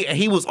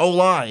 He was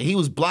O-line. He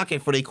was blocking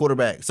for their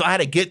quarterback. So I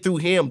had to get through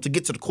him to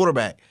get to the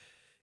quarterback.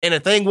 And the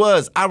thing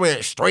was, I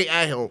ran straight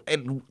at him.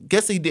 And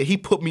guess he did? He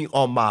put me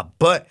on my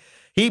butt.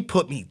 He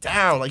put me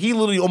down. Like, he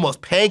literally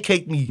almost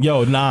pancaked me.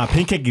 Yo, nah,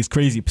 pancake is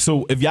crazy.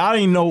 So if y'all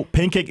didn't know,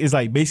 pancake is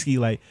like basically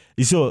like,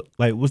 you saw,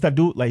 like, what's that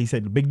dude? Like he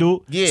said, the big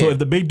dude? Yeah. So if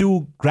the big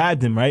dude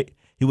grabbed him, right,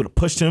 he would have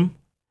pushed him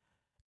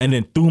and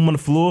then threw him on the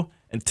floor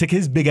and took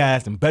his big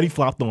ass and Betty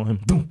flopped on him.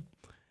 Boom.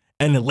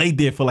 And then laid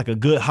there for like a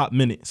good hot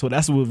minute. So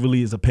that's what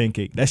really is a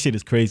pancake. That shit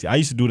is crazy. I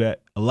used to do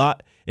that a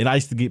lot. And I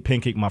used to get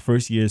pancake my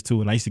first years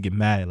too. And I used to get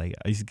mad. Like,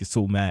 I used to get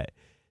so mad.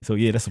 So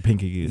yeah, that's what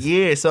pancake is.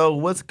 Yeah, so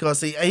what's it called?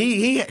 See,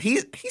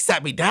 he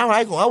sat me down.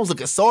 I was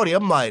looking salty.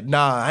 I'm like,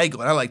 nah, I ain't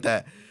going out like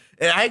that.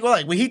 And I ain't going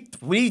like when he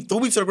threw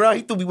me to the ground,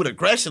 he threw me with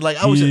aggression. Like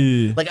I was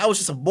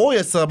just a boy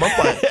or something. I'm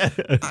like,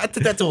 I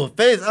took that to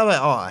offense. I'm like,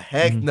 oh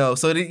heck no.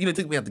 So they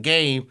took me out the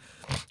game.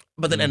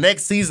 But then the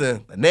next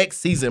season,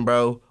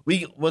 bro,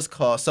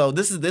 so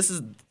this is the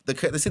season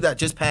that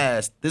just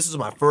passed. This is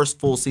my first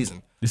full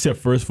season. This is your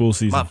first full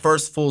season. My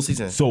first full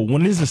season. So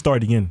when does it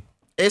start again?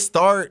 It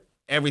start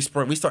every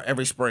spring. We start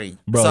every spring.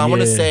 Bro, so I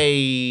want to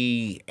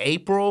say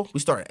April.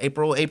 We start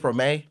April,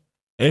 May.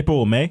 April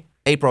or May?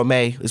 April,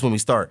 May is when we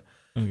start.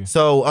 Okay.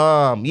 So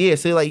so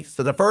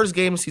the first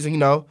game of the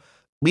season,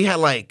 we had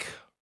like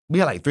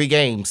 3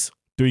 games.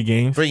 3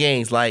 games? 3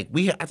 games. Like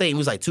I think it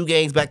was like 2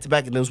 games back to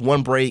back, and there was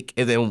 1 break,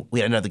 and then we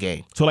had another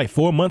game. So like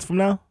 4 months from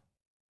now?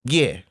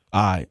 Yeah.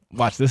 All right.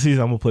 Watch this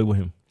season. I'm gonna play with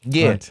him.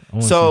 Yeah. Right.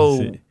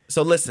 So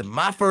listen,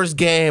 my first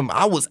game,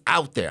 I was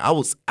out there.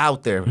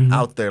 Mm-hmm.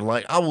 Out there.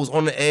 Like I was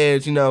on the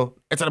edge, Every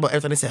time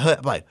they said hut,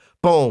 I'm like,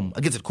 boom,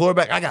 I get to the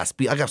quarterback. I got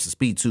speed. I got some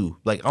speed too.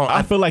 Like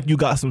I feel like you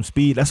got some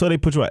speed. That's why they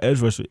put you at edge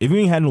rusher. If you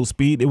ain't had no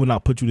speed, they would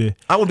not put you there.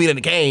 I would be in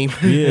the game.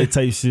 Yeah,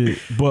 type shit.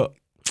 But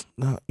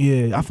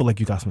yeah, I feel like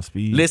you got some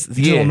speed. Listen,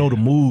 you don't know the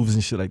moves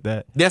and shit like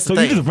that. That's so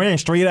the thing. You just ran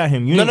straight at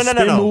him. You didn't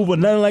spin move or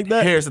nothing like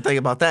that. Here's the thing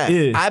about that.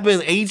 Yeah. I've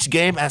been each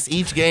game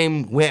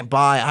went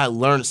by, I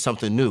learned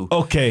something new.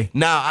 Okay.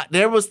 Now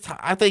there was,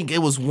 I think it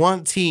was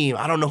one team.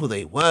 I don't know who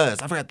they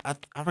was. I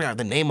forgot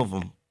the name of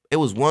them. It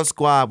was one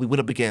squad we went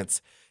up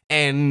against,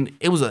 and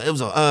it was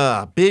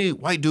a big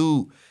white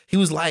dude. He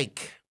was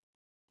like,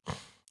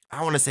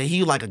 I want to say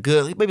he was like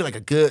maybe like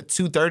a good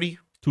 230.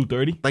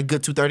 230? Like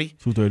good 230.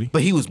 230.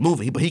 But he was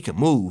moving. But he can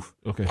move.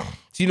 Okay.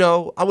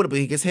 So I would have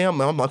been against him.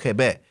 And I'm like, okay,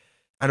 bet.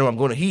 I know I'm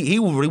going to. He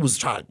really was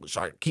trying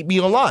to keep me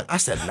on lock. I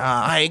said,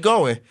 nah, I ain't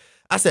going.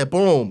 I said,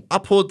 boom. I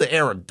pulled the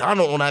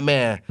Aerodonal on that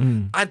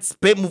man. I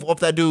spin move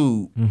off that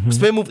dude.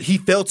 Spin move. He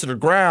fell to the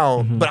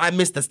ground, but I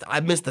missed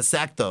the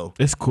sack though.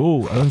 It's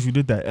cool as long as you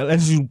did that. As long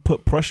as you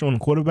put pressure on the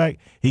quarterback,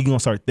 he gonna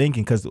start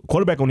thinking because the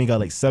quarterback only got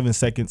like 7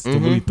 seconds to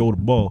really throw the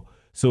ball.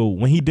 So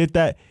when he did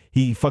that,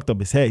 he fucked up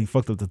his head. He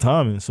fucked up the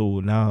timing. So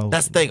now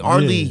that's the thing.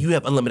 Our league, you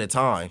have unlimited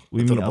time.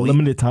 We mean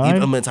unlimited time. You have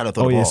unlimited time to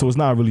throw the ball. Yeah, so it's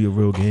not really a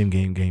real game.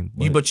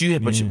 But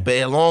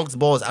as long as the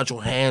ball is out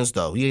your hands,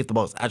 though, you get the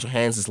ball out your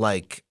hands is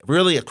like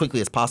really as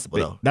quickly as possible,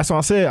 though. That's what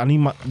I said. I need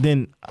my.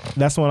 Then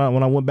that's when I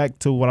went back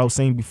to what I was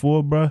saying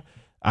before, bro.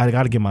 I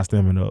got to get my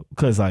stamina up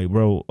because, like,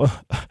 bro,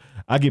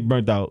 I get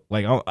burnt out.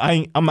 Like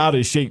I'm out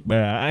of shape,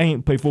 man. I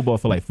ain't played football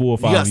for like 4 or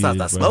 5 years. You gotta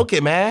stop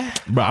smoking, man.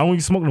 Bro, I don't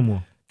even smoke no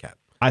more.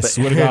 I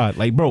swear to God,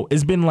 like, bro,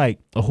 it's been like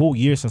a whole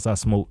year since I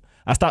smoked.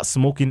 I stopped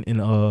smoking in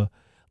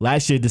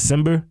last year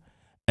December,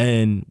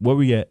 and where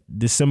we at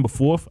December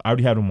 4th, I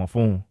already had it on my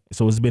phone.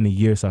 So it's been a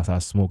year since I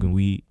was smoking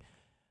weed.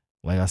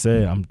 Like I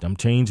said, I'm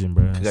changing,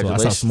 bro. So I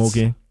stopped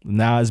smoking.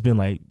 Now it's been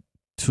like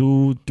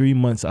 2-3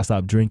 months. I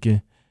stopped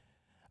drinking.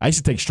 I used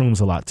to take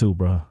shrooms a lot too,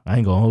 bro. I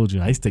ain't gonna hold you.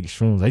 I used to take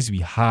shrooms. I used to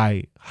be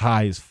high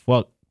as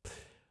fuck.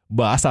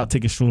 But I stopped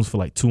taking shrooms for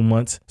like 2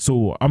 months.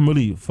 So I'm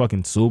really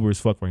fucking sober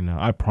as fuck right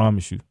now. I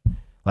promise you.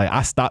 Like,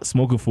 I stopped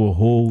smoking for a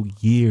whole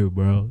year,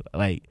 bro.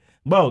 Like,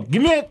 bro,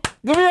 give me a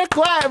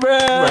clap, bro.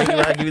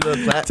 Right, give me a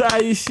little clap.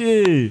 Tired as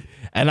shit.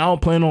 And I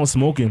don't plan on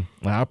smoking.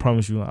 Like, I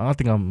promise you, I don't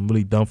think I'm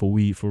really done for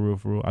weed, for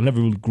real. I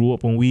never really grew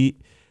up on weed.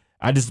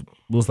 I just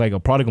was like a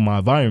product of my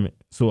environment.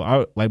 So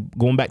I like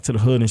going back to the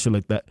hood and shit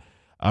like that.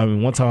 I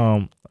mean, one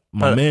time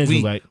my man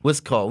was like, "What's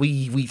it called?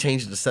 We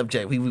changed the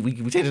subject. We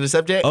changed the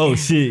subject. Oh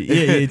shit,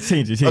 yeah,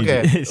 change it.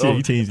 Okay, shit,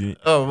 you changed it.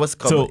 Oh, what's it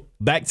called? So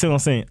back to what I'm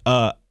saying.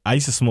 I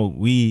used to smoke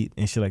weed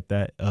and shit like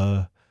that.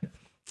 A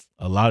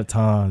lot of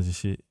times and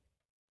shit.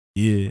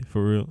 Yeah,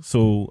 for real.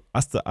 So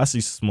I used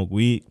to smoke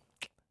weed.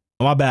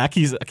 Oh, my bad. I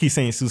keep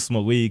saying to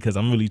smoke weed because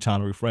I'm really trying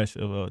to refresh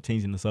of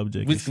changing the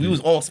subject. We was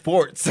on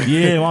sports.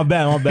 Yeah, my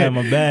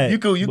bad. You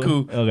cool. Okay,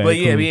 but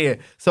cool. yeah.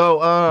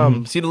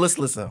 So see the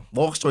listen.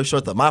 Long story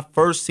short, though, my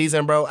first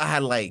season, bro, I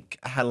had like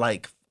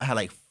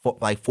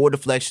 4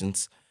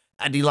 deflections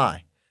at D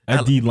line.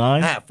 At D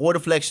line, I had 4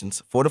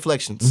 deflections.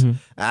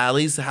 I at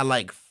least had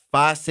like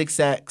 5-6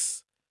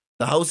 sacks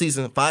the whole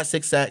season.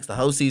 5-6 sacks the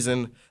whole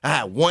season. I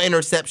had 1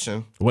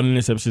 interception. One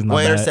interception, not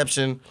bad.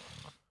 Interception.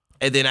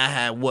 And then I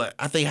had what?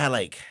 I think I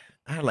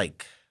had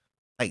like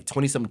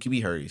 20-something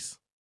QB hurries.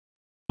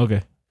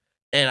 Okay.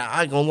 And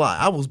I ain't gonna lie,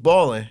 I was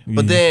balling.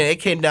 But then it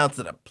came down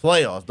to the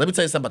playoffs. Let me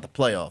tell you something about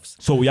the playoffs.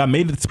 So y'all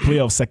made it to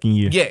playoffs second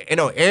year. Yeah, you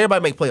know,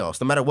 everybody make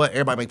playoffs. No matter what,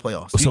 everybody make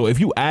playoffs. So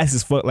if you ass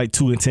as fuck like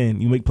 2-10,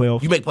 you make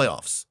playoffs? You make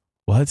playoffs.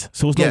 What?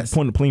 So it's no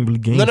point in playing really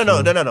games?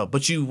 No.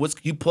 But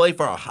you play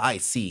for a high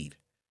seed.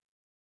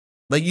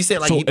 Like you said,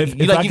 like so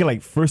if I get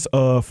like first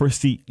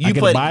seed, I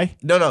get a bye?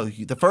 No.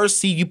 The first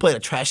seed, you play the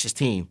trashiest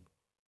team.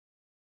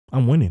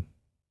 I'm winning.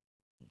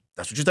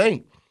 That's what you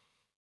think.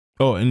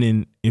 Oh, and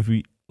then if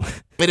we,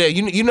 but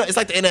you know, it's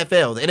like the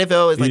NFL. The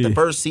NFL is like the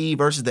first seed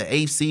versus the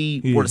 8th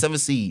seed or the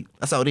 7th seed.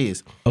 That's how it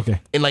is. Okay.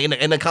 And like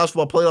in the college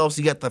football playoffs,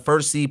 you got the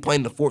first seed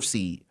playing the 4th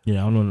seed. Yeah,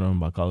 I don't know nothing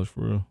about college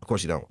for real. Of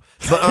course you don't.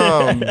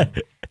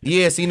 But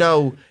yes, you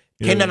know,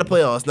 came down to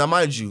playoffs. Now,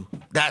 mind you,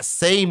 that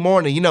same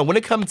morning, you know, when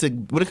it comes to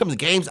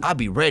games, I'll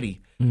be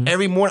ready. Mm-hmm.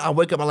 Every morning, I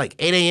wake up at like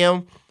 8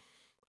 a.m.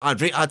 I'll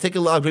drink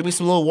me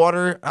some little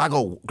water. I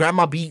go grab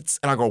my beats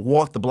and I go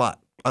walk the block.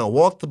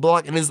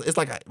 and it's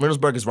like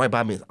Reynoldsburg is right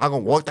by me. I'm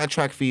gonna walk that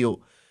track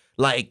field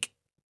like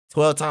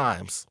 12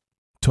 times.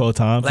 12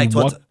 times? Like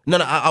 12 No,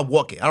 I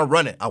walk it. I don't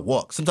run it. I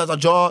walk. Sometimes I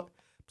jog.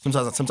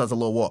 Sometimes a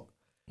little walk.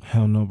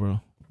 Hell no,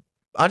 bro.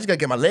 I just gotta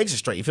get my legs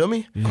straight. You feel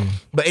me? Yeah.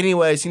 But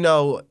anyways, you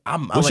know,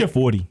 What's your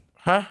 40?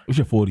 Huh? What's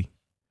your 40?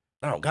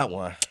 I don't got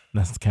one.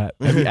 That's cap.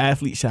 Every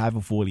athlete should have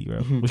a 40, bro.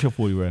 What's your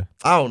 40, bro?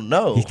 I don't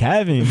know. He's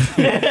Kelvin.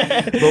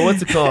 But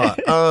what's it called?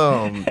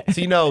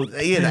 So you know,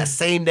 that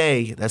same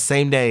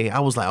day, I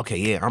was like, okay,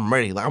 yeah, I'm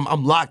ready. Like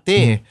I'm locked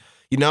in.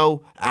 You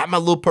know, I have my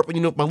little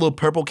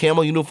purple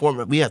camo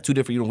uniform. We have 2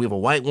 different uniforms. We have a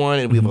white one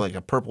and we have like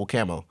a purple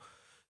camo.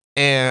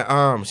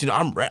 And so, you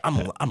know,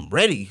 I'm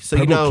ready. So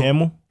purple, you know,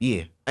 camo?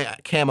 Yeah,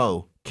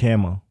 camo.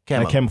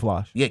 Like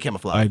camouflage. Yeah,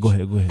 camouflage. All right, go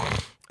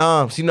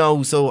ahead. So you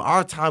know, so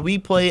our time we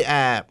play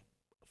at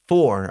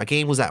 4. Our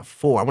game was at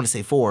 4. I want to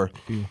say 4.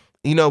 Yeah.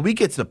 You know, we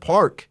get to the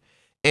park,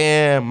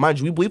 and mind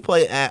you, we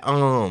play at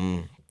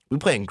we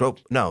play in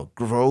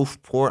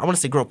Groveport. I want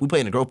to say Grove. We play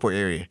in the Groveport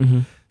area.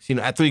 Mm-hmm. So, you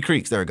know, at 3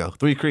 Creeks. There we go,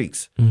 3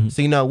 Creeks. Mm-hmm.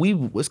 So you know,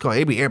 what's called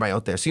everybody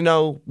out there. So you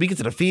know, we get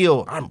to the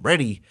field. I'm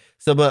ready.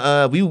 So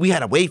but we had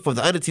to wait for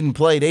the other team to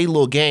play their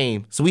little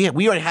game. So we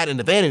already had an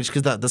advantage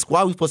because the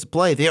squad we supposed to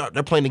play,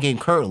 they're playing the game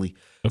currently.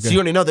 Okay. So you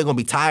already know they're gonna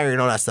be tired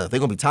and all that stuff. They're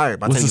gonna be tired.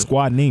 What's the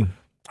squad name?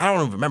 I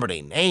don't even remember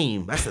their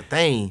name. That's the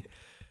thing.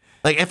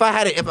 Like if I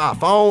had it, my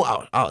phone,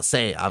 I would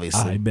say it,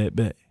 obviously. I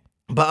bet.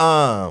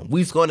 But we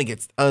was going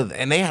against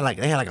and they had like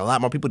a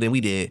lot more people than we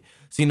did.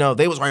 So you know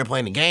they was already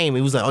playing the game.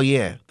 It was like, oh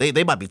yeah,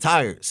 they might be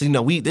tired. So you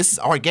know this is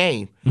our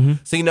game. Mm-hmm.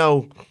 So you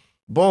know,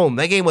 boom,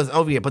 that game wasn't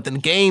over yet. But then the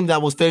game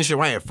that was finishing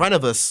right in front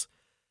of us,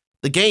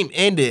 the game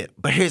ended,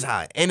 but here's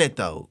how it ended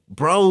though.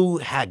 Bro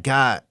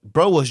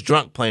was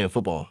drunk playing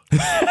football.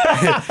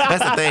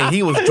 That's the thing.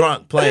 He was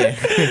drunk playing.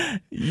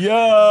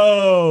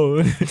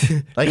 Yo.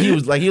 he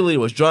literally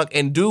was drunk,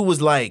 and was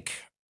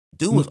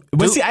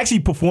he actually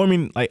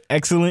performing like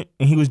excellent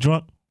and he was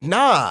drunk?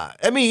 Nah.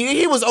 I mean,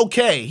 he was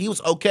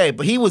okay.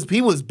 But he was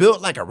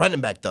built like a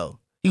running back though.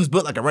 He was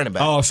built like a running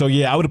back. Oh, so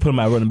yeah, I would have put him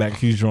at running back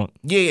if he was drunk.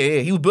 Yeah.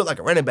 He was built like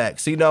a running back.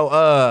 So,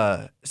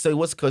 so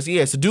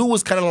dude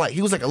was kind of like,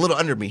 he was like a little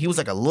under me. He was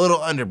like a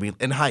little under me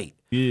in height.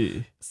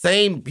 Yeah.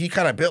 Same, he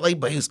kind of built like,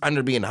 but he was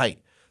under me in height.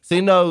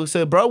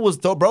 So, bro was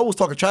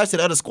talking trash to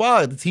the other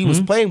squad that he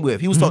was playing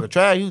with. He was talking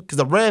trash because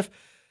the ref,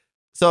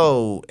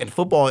 so in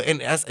football,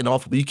 and that's in all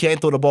football, you can't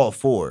throw the ball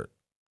forward.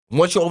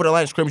 Once you're over the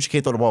line of scrimmage, you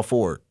can't throw the ball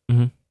forward.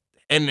 Mm-hmm.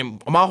 And then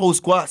my whole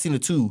squad seen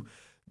it too.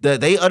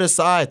 They other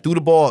side threw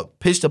the ball,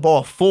 pitched the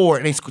ball forward,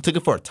 and they took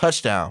it for a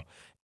touchdown.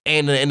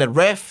 And the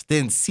ref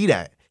didn't see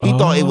that. He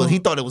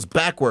thought it was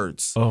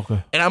backwards. Oh,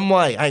 okay. And I'm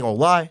like, I ain't gonna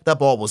lie, that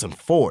ball wasn't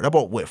forward. That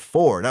ball went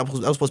forward. That was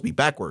supposed to be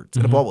backwards.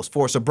 And the ball was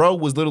forward. So bro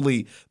was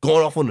literally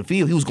going off on the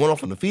field. He was going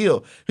off on the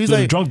field. He was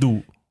like, a drunk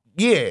dude.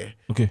 Yeah.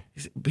 Okay.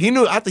 He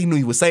knew. I think he knew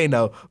he was saying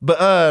though. But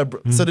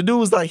so the dude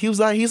was like, he's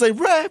like,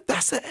 ref,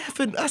 that's a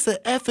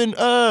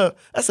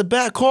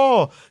bad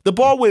call. The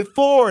ball went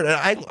forward,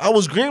 and I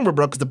was agreeing with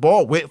bro because the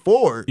ball went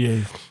forward.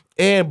 Yeah.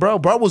 And bro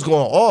was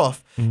going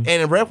off, and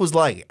the ref was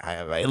like,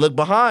 I look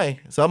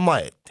behind. So I'm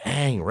like,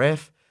 dang,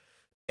 ref.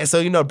 And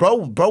so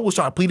bro was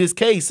trying to plead his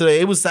case. So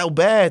it was so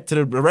bad to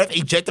the ref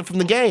ejected from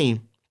the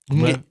game.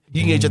 You can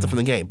get ejected from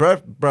the game,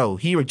 bro.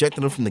 He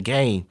rejected him from the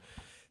game.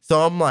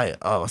 So I'm like,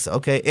 oh, I said,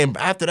 okay. And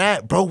after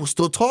that, bro was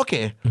still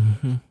talking.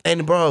 Mm-hmm.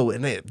 And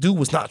that dude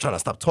was not trying to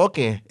stop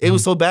talking. It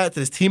was so bad that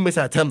his teammates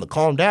had to tell him to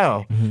calm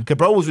down. Because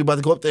bro was about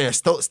to go up there and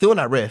steal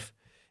that ref.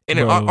 And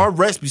then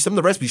some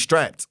of the refs be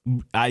strapped.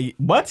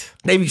 What?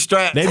 They be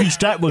strapped. They be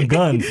strapped with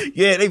guns.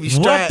 Yeah, they be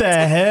strapped. What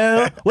the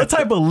hell? What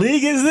type of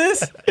league is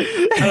this?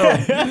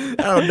 I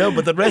don't know,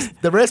 but the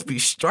refs be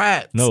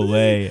strapped. No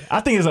way.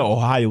 I think it's an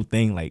Ohio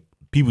thing. Like,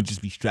 people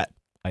just be strapped.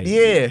 Like,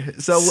 yeah.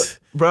 So,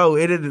 bro,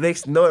 the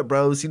next know it,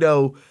 bros.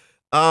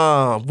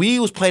 We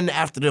was playing the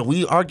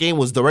afternoon. Our game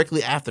was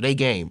directly after their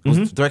game. It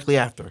was directly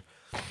after.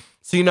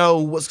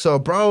 So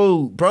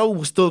bro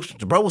was still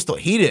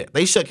heated.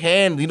 They shook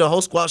hands. The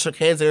whole squad shook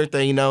hands and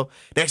everything.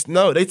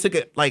 They took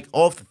it like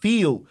off the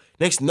field.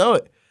 Next know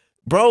it,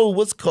 bro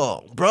was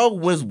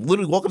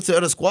literally walking to the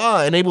other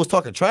squad and they was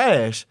talking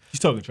trash. He's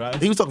talking trash.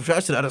 He was talking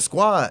trash to the other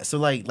squad. So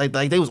like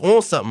they was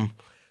on something.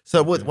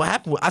 So what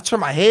happened? I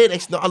turned my head.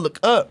 Next know I look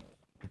up.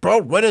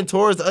 Bro running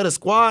towards the other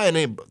squad and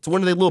then to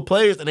one of their little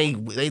players and they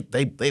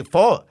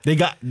fought. They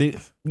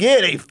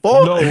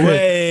fought. No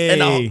way.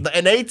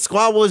 and they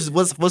squad was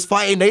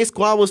fighting. They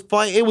squad was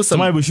fighting. It was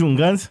somebody was shooting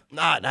guns.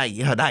 Not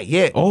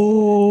yet.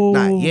 Oh,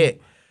 not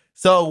yet.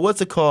 So what's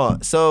it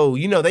called? So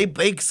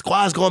they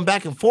squads going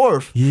back and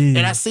forth. Yeah.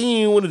 And I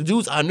seen one of the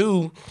dudes I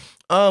knew.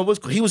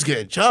 He was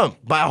getting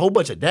jumped by a whole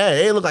bunch of dads.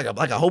 They look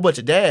like a whole bunch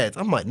of dads.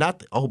 I'm like,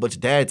 not a whole bunch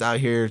of dads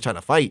out here trying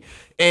to fight.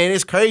 And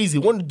it's crazy.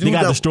 One of the dudes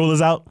they got the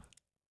strollers out.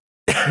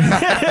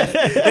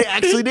 They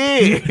actually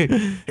did.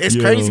 It's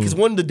crazy because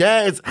one of the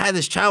dads had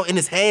this child in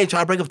his hand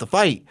trying to break up the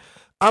fight.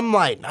 I'm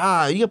like,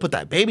 nah, you gotta put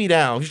that baby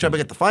down. If you try to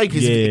break up the fight,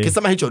 because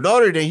somebody hit your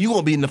daughter, then you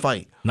gonna be in the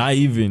fight. Not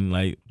even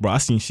like, bro, I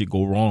seen shit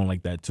go wrong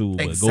like that too.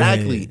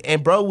 Exactly.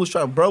 And bro was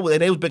trying,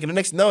 and they was breaking the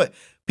next know it.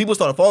 People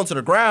started falling to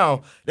the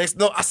ground. Next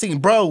know I seen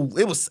bro,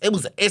 it was an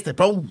instant,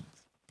 bro.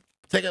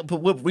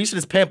 Reached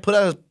his pants, put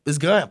out his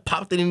gun,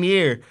 popped it in the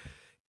air.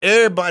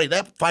 Everybody,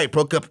 that fight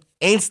broke up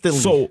instantly.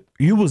 So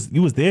you was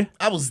there?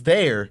 I was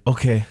there.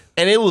 Okay.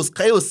 And it was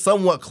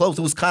somewhat close.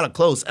 It was kind of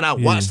close, and I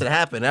watched it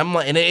happen. And I'm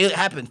like, and it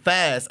happened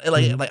fast. And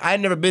like I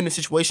had never been in a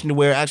situation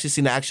where I actually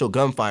seen the actual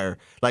gunfire,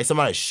 like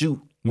somebody shoot.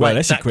 Right,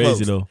 that shit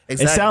crazy though.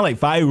 Exactly. It sound like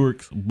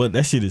fireworks, but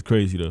that shit is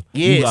crazy though.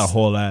 Yes. You got a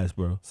whole ass,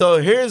 bro. So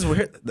here's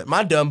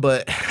my dumb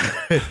butt.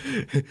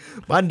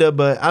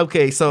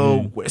 Okay,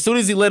 so as soon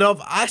as he let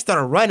off, I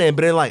started running,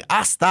 but then like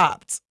I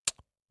stopped.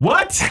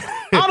 What?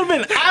 I'd have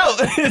been out.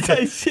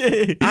 That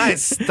shit. I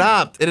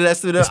stopped. And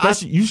that's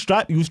especially you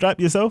strap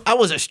yourself? I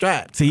wasn't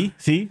strapped. See?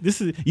 This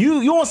is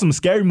you want some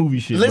scary movie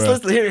shit.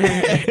 Listen, here.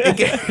 It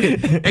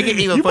get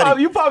even funny.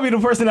 You probably the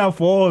person that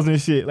falls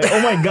and shit. Like,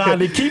 oh my God,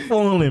 they keep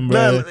falling,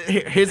 bro. No,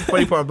 here's the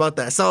funny part about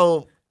that.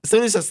 So as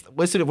soon as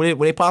when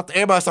they popped,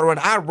 everybody started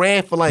running. I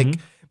ran for like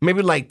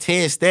maybe like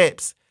 10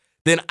 steps.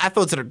 Then I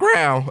fell to the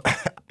ground.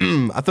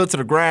 I'm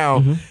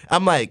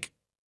like,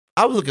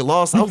 I was looking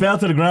lost. You fell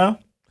to the ground?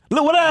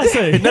 Look, what did I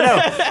say? No.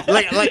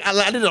 Like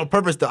I did it on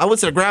purpose though. I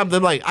went to the ground.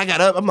 Then like I got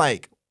up. I'm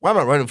like, what am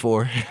I running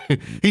for?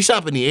 He shot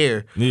up in the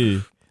air. Yeah.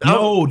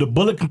 No, the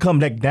bullet can come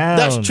back down.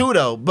 That's true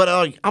though. But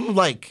I'm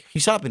like, he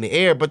shot up in the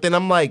air. But then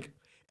I'm like,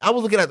 I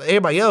was looking at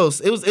everybody else.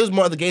 It was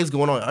more other games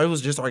going on. It was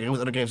just arguing. It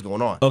was other games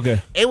going on.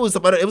 Okay. It was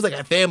like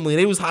a family,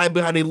 and they was hiding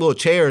behind these little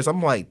chairs.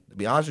 I'm like, to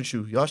be honest with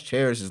you, y'all's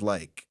chairs is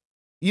like,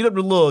 you know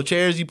the little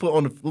chairs you put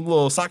on the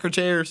little soccer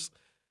chairs.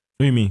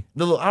 What do you mean?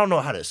 The little, I don't know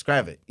how to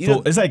describe it. You So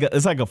know, it's like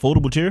a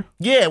foldable chair.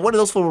 yeah, one of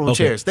those foldable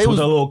chairs. They so was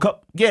with a little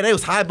cup. Yeah, they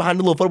was hiding behind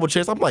the little foldable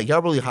chairs. I'm like,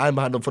 y'all really hiding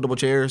behind the foldable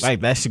chairs?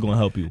 Like that shit gonna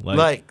help you.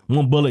 Like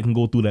one bullet can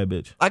go through that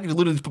bitch. I could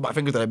literally put my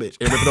finger through that bitch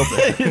and rip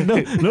it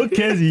open. no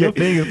cancer, your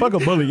fingers. Fuck a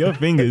bullet, your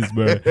fingers,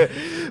 bro.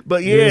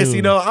 But yes,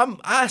 you know,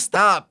 I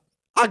stopped.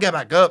 I got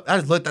back up. I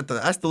still looked at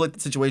the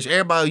situation.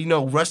 Everybody, you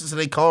know, rushes to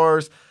their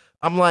cars.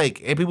 I'm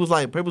like, and people's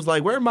like,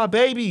 where's my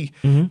baby?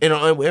 Mm-hmm. And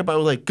everybody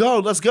was like, go,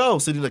 let's go.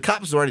 So the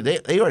cops already,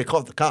 they already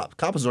called the cop.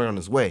 Cop was already on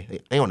his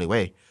way. They on their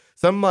way.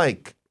 So I'm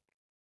like,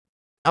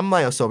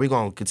 so we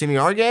gonna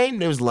continue our game?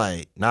 They was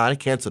like, nah, they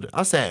canceled it.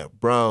 I said,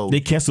 bro, They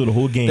canceled the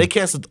whole game. they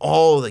canceled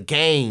all the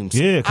games.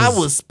 Yeah, I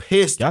was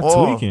pissed y'all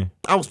off. tweaking.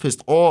 I was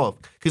pissed off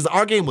because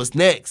our game was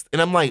next,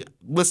 and I'm like,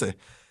 listen.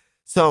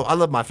 So I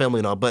love my family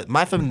and all, but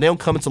my family, they don't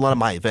come into a lot of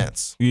my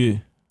events. Yeah.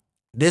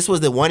 This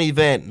was the one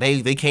event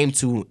they came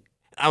to.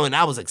 I mean,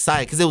 I was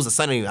excited because it was a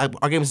Sunday.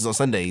 Our game is on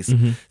Sundays.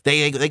 Mm-hmm.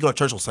 They go to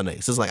church on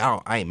Sundays. So it's like,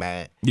 I ain't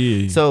mad.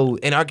 Yeah. So,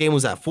 and our game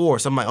was at 4.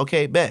 So I'm like,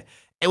 okay, bet.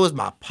 It was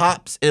my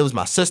pops and it was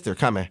my sister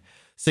coming.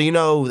 So, you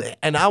know,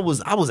 and I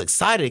was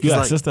excited. You got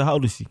like, a sister? How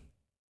old is she?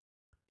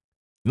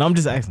 No, I'm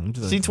just asking.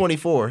 She's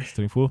 24.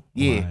 24?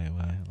 Yeah.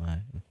 Why?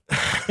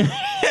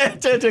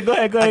 Go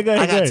ahead.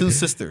 I got 2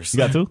 sisters. You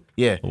got 2?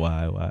 Yeah.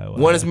 Why?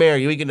 One is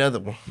married. You get another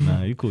one.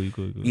 Nah, you cool.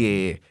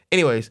 Yeah.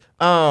 Anyways,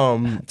 so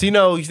you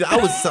know, I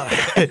was so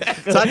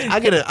I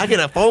get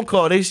a phone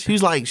call.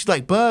 She's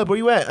like, Bub, where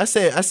you at? I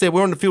said,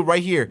 we're on the field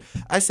right here.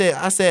 I said,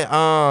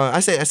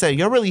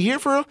 y'all really here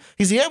for real?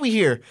 He said, yeah, we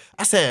here.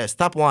 I said,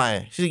 stop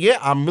lying. She said, yeah,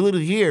 I'm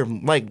really here.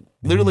 Like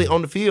literally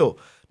on the field.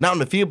 Not on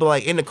the field, but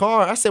like in the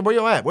car. I said, where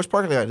y'all at? Which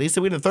parking lot? They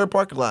said, we're in the 3rd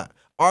parking lot.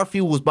 Our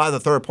field was by the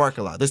 3rd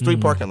parking lot. There's 3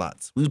 parking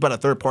lots. We was by the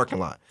 3rd parking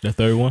lot. The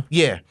 3rd one?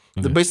 Yeah.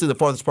 Basically the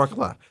farthest parking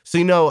lot. So,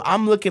 you know,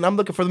 I'm looking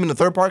for them in the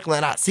 3rd parking lot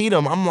and I see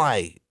them. I'm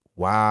like,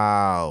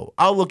 wow.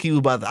 I was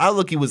like, I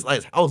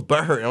was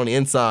butthurt on the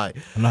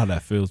inside. I know how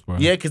that feels, bro.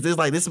 Yeah, because this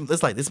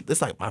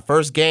like my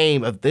first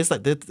game of this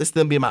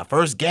gonna be my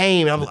first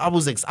game. I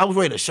was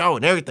ready to show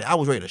and everything. I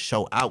was ready to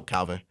show out,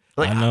 Kelvin.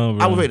 Like I know,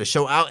 bro. I was ready to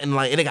show out and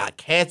it got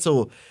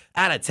canceled.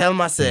 I had to tell him,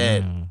 I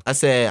said,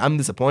 I'm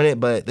disappointed,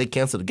 but they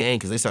canceled the game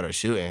because they started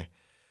shooting.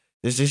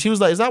 She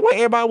was like, is that why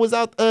everybody was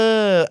out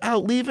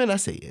leaving? I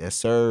said, yes,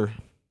 sir.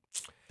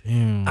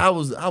 Damn. I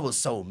was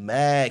so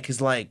mad because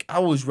like I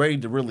was ready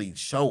to really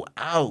show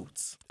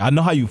out. I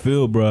know how you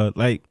feel, bro.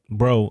 Like,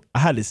 bro, I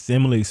had a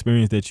similar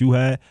experience that you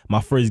had.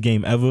 My first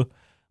game ever.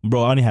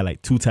 Bro, I only had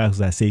like 2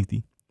 tackles at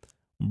safety.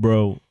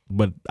 Bro,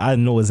 but I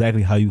know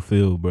exactly how you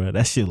feel, bro.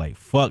 That shit like,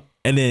 fuck.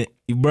 And then,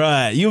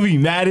 bruh, you be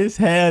mad as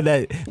hell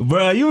that,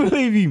 bruh, you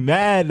really be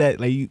mad that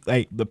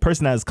like the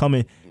person that's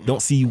coming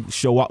don't see you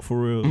show up for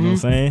real. You know what I'm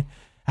saying?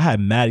 I had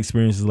mad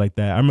experiences like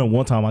that. I remember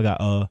one time I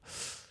got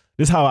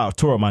this is how I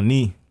tore up my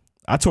knee.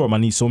 I tore up my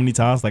knee so many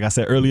times. Like I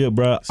said earlier,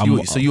 bruh.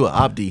 So you an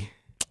Abdi.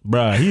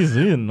 Bruh, he's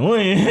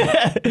annoying.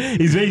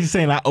 He's basically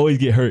saying I always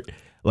get hurt.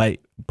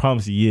 Like,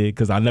 promise you, yeah,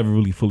 because I never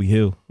really fully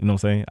heal. You know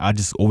what I'm saying? I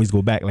just always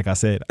go back, like I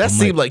said. That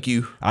seemed like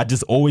you. I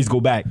just always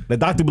go back. The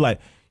doctor be like,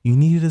 you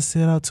needed to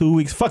sit out 2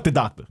 weeks. Fuck the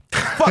doctor.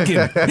 Fuck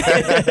him.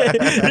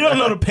 You don't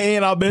know the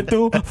pain I've been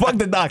through. Fuck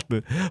the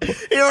doctor.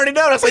 You already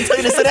know. That's why he told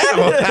you to sit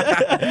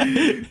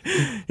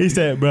out. He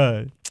said,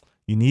 bro,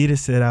 you need to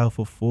sit out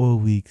for 4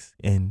 weeks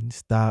and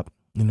stop,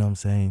 you know what I'm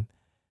saying?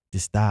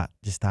 Just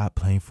stop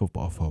playing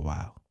football for a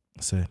while.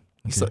 I said,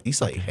 okay, you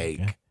saw like Hank.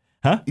 Okay.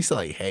 Huh? You saw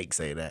like Hank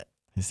say that.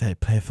 He said,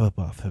 play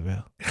football for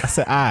real. I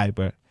said, all right,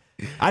 bro.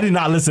 I did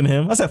not listen to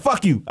him. I said,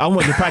 fuck you. I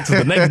went to practice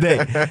the next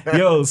day.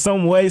 Yo,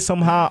 some way,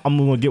 somehow, I'm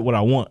going to get what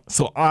I want.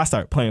 So I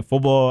started playing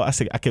football. I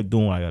kept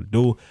doing what I got to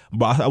do.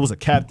 But I was a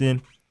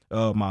captain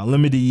my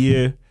limited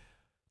year.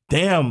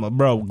 Damn,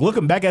 bro.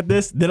 Looking back at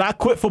this, then I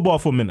quit football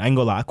for a minute. I ain't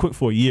going to lie. I quit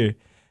for a year.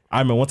 I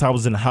remember one time I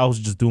was in the house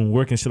just doing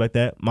work and shit like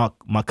that. My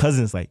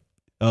cousin's like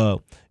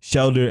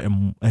Shelder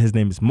and his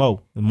name is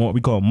Mo.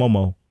 We call him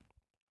Momo.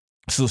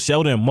 So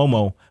Shelder and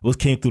Momo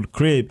came through the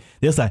crib.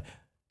 They was like,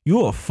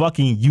 you are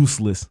fucking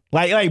useless.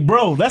 Like,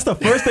 bro, that's the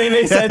first thing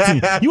they said to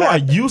me. You are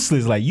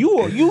useless. Like,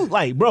 you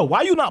like, bro,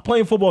 why you not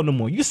playing football no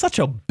more? You're such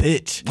a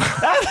bitch.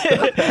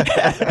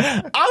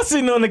 I'm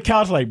sitting on the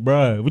couch like,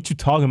 bro, what you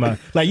talking about?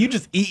 Like, you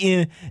just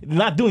eating,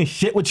 not doing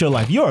shit with your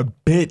life. You're a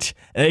bitch.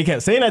 And they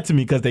kept saying that to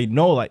me because they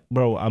know, like,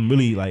 bro, I'm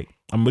really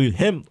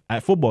him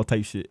at football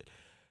type shit.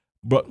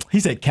 Bro, he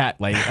said cat,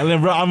 like, and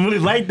then, bro, I'm really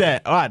like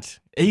that. Watch.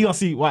 And you gonna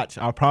see, watch,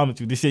 I promise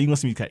you, this shit, you gonna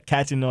see me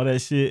catching all that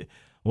shit.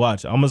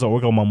 Watch, I'm gonna start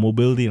working on my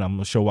mobility and I'm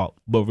gonna show out.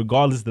 But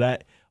regardless of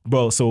that,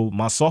 bro, so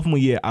my sophomore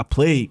year I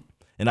played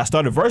and I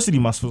started varsity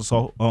my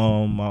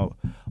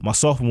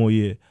sophomore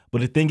year.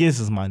 But the thing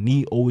is my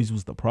knee always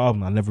was the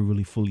problem. I never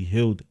really fully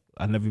healed.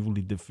 I never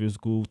really did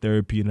physical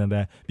therapy and all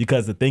that.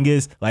 Because the thing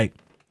is, like,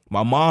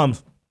 my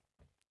mother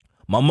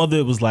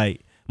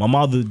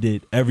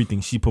did everything.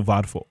 She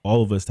provided for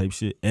all of us type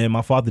shit. And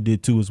my father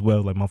did too as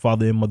well. Like, my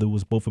father and mother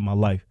was both in my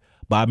life.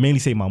 But I mainly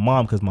say my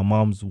mom because my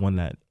mom's the one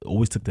that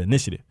always took the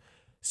initiative.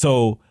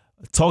 So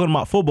talking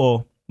about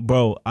football,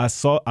 bro, I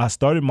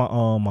started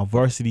my my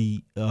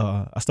varsity.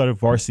 I started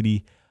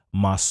varsity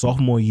my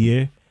sophomore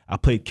year. I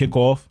played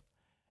kickoff,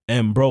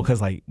 and bro,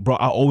 cause like bro,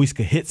 I always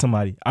could hit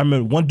somebody. I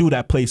remember one dude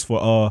that plays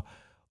for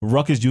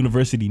Rutgers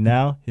University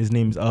now. His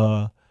name's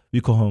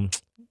we call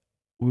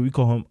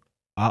him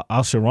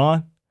Al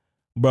Sharon.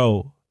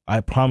 Bro,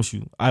 I promise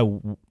you,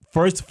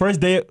 first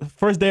day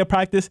of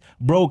practice,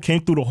 bro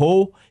came through the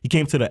hole. He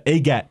came to the A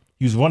gap.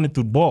 He was running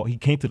through the ball. He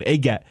came to the A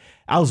gap.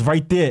 I was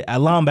right there at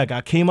linebacker.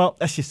 I came up.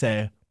 That shit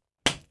said,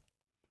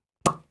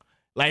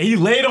 like he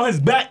laid on his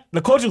back.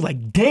 The coach was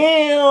like,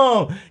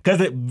 damn.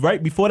 Because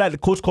right before that, the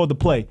coach called the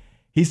play.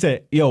 He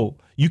said, yo,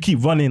 you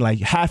keep running like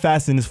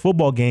half-assed in this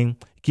football game,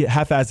 get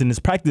half-assed in this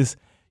practice,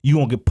 you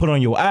gonna get put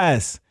on your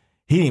ass.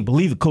 He didn't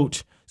believe the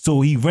coach.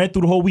 So he ran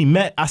through the hole. We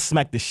met. I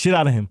smacked the shit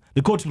out of him.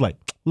 The coach was like,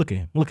 look at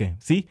him.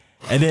 See?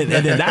 And then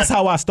that's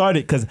how I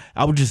started, because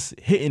I was just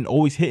hitting,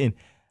 always hitting.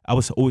 I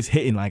was always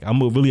hitting. Like, I'm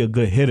really a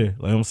good hitter.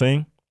 Like, you know what I'm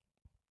saying?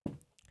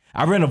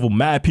 I ran over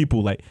mad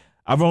people. Like,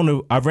 I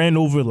ran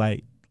over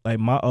like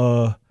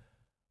my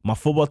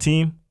football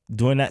team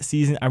during that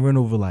season. I ran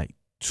over like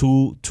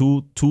two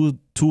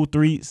or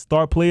three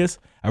star players.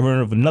 I ran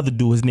over another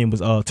dude. His name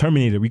was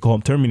Terminator. We call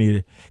him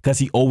Terminator because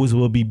he always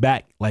will be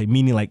back. Like,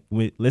 meaning like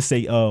with, let's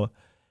say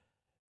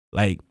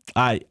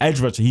edge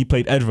rusher. He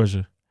played edge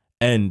rusher,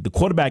 and the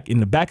quarterback in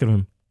the back of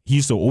him, he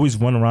used to always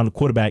run around the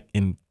quarterback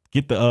and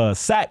get the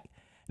sack.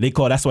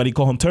 That's why they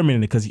call him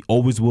Terminator, because he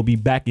always will be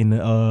back in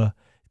the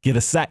get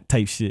a sack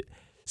type shit.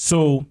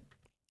 So,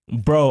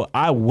 bro,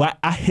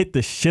 I hit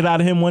the shit out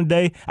of him one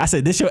day. I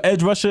said, this your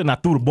edge rusher? And I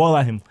threw the ball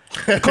at him.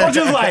 The coach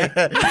was like,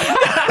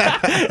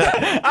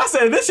 I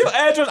said, this your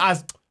edge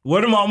rusher?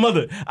 Word of my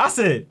mother. I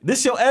said,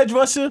 this your edge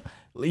rusher?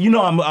 You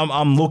know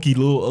I'm low-key a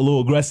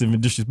little aggressive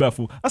and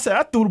disrespectful. I said,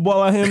 I threw the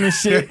ball at him and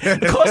shit.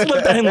 The coach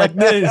looked at him like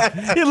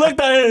this. He looked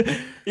at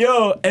him.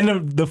 Yo,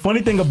 and the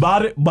funny thing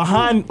about it,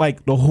 behind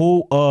like the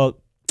whole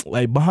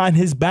behind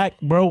his back,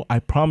 bro, I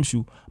promise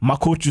you, my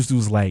coach just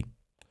was like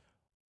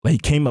he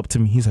came up to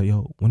me. He's like,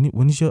 yo,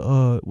 when's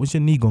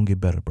your knee gonna get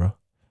better, bro?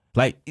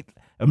 Like,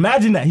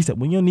 imagine that. He said,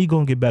 when your knee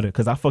gonna get better?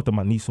 Because I fucked up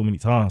my knee so many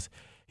times.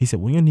 He said,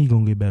 when your knee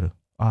gonna get better?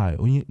 All right,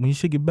 when you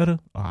shit get better,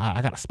 I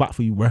got a spot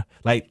for you, bro.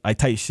 Like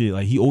tight shit.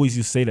 Like, he always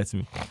used to say that to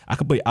me. I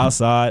could play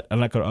outside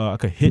and I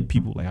could hit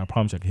people. Like, I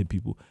promise you I could hit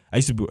people. I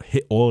used to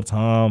hit all the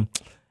time.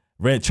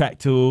 Ran track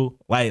too.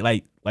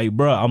 Like,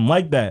 bro, I'm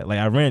like that. Like,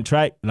 I ran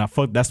track and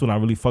that's when I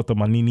really fucked up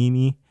my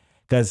knee.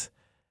 Because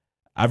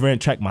I ran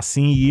track my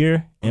senior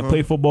year and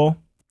played football.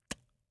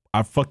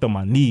 I fucked up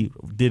my knee.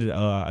 I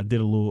did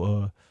a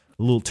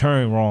little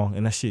turn wrong,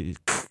 and that shit.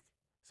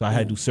 So I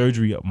had to do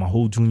surgery up my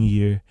whole junior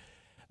year.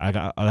 I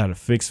got it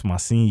fixed my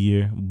senior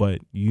year,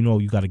 but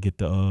you got to get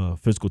the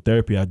physical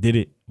therapy. I did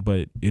it,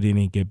 but it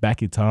didn't get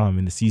back in time,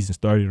 and the season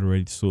started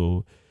already.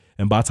 So,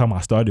 and by the time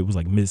I started, it was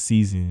like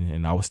mid-season,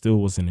 and I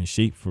wasn't in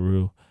shape for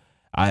real.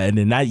 And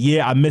then that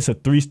year, I missed a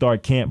 3-star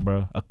camp,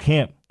 bro. A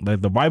camp, like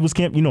the rivals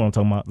camp. You know what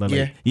I'm talking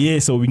about? Yeah.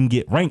 So we can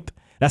get ranked.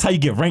 That's how you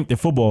get ranked in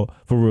football,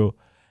 for real.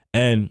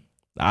 And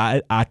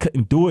I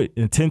couldn't do it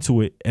and attend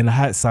to it, and I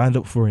had signed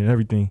up for it and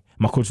everything.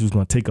 My coach was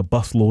gonna take a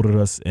bus load of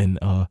us and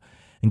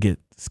get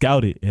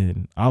scouted,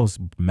 and I was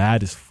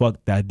mad as fuck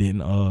that I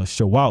didn't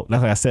show out.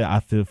 Like I said, I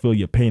feel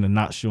your pain of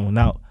not showing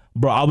out,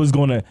 bro. I was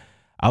gonna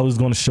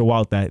show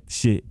out that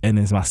shit, and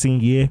it's my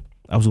senior year.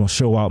 I was gonna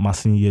show out my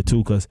senior year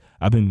too, because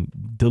I've been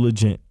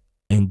diligent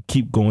and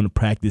keep going to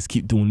practice,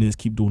 keep doing this,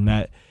 keep doing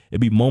that.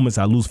 It'd be moments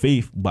I lose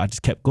faith, but I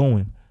just kept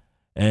going.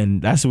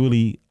 And that's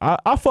really,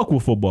 I fuck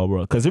with football,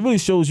 bro, because it really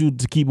shows you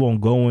to keep on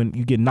going.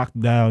 You get knocked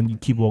down, you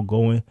keep on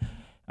going.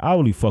 I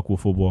really fuck with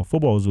football.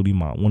 Football is really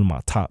one of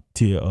my top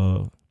tier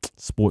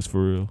sports,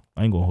 for real.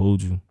 I ain't gonna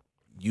hold you.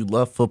 You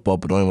love football,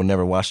 but don't even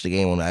never watch the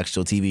game on the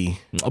actual TV.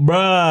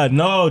 Bruh,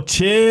 no,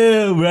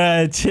 chill,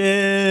 bruh,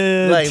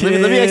 chill. Like, chill.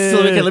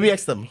 Let me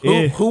ask them.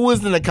 Yeah. Who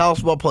is in the college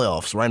football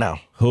playoffs right now?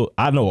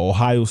 I know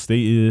Ohio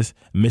State is,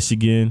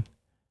 Michigan.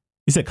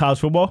 You said college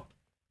football?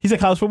 He said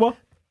college football?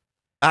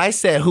 I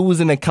said who is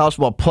in the college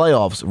football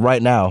playoffs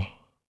right now?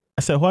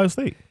 I said Ohio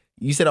State.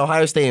 You said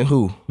Ohio State and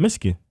who?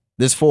 Michigan.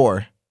 There's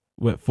 4.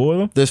 What, 4 of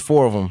them? There's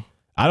 4 of them.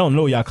 I don't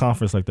know y'all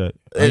conference like that.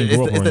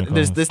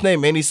 This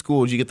name any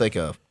schools you could think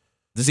of.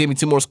 Just give me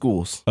 2 more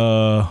schools.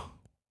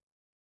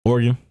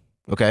 Oregon.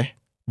 Okay.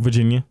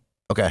 Virginia.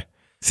 Okay.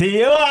 See,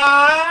 here's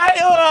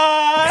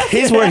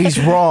where he's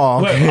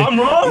wrong. Wait, I'm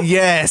wrong?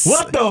 Yes.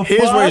 What the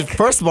Here's fuck?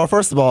 where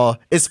first of all,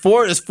 it's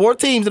 4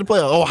 teams in the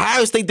playoffs.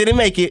 Ohio State didn't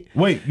make it.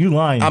 Wait, you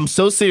lying. I'm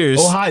so serious.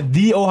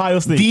 Ohio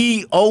State.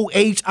 The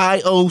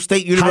Ohio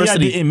State University. How y'all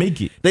didn't make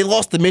it? They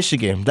lost to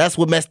Michigan. That's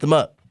what messed them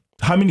up.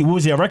 What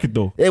was your record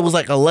though? It was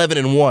like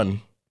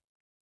 11-1.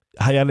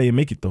 How y'all didn't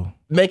make it though?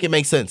 Make it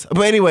make sense.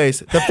 But anyways,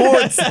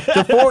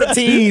 the 4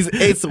 teams,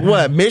 it's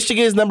what?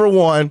 Michigan's number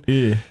 1.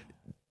 Yeah.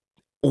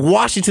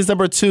 Washington's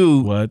number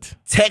 2. What?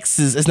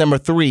 Texas is number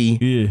 3.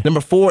 Yeah.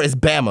 Number 4 is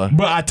Bama.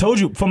 Bro, I told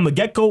you from the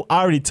get-go,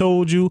 I already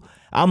told you.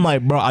 I'm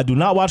like, bro, I do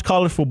not watch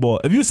college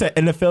football. If you said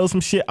NFL some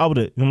shit, I would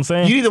have, you know what I'm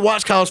saying? You need to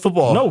watch college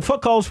football. No,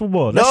 fuck college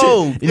football.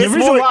 No,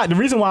 The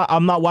reason why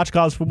I'm not watching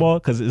college football,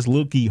 because it's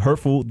low-key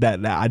hurtful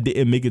that I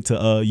didn't make it to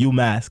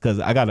UMass, because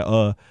I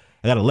got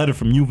I got a letter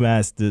from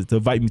UMass to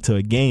invite me to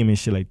a game and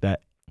shit like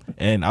that.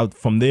 And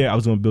from there, I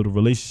was gonna build a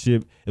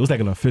relationship. It was like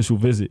an official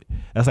visit.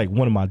 That's like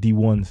one of my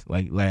D1s.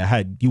 Like I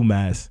had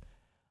UMass.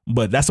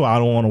 But that's why I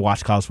don't want to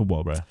watch college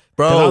football, bro.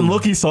 Bro, I'm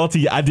looking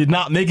salty. I did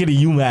not make it a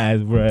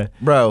UMass, bro.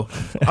 Bro,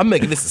 I'm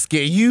making this a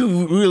scare.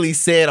 You really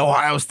said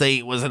Ohio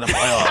State was in the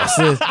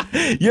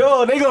playoffs.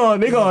 Yo, they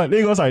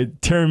gonna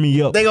start tearing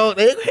me up. They gonna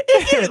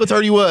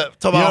turn you up.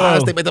 Talk about Ohio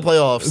State made the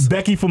playoffs.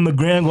 Becky from the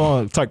Grand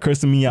gonna start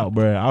cursing me out,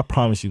 bro. I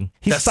promise you.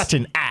 He's such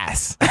an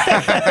ass.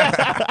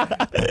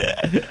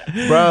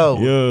 Bro,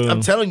 yo.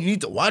 I'm telling you, you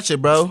need to watch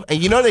it, bro.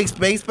 And you know they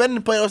spending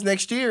the playoffs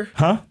next year.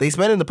 Huh? They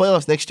spending the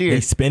playoffs next year.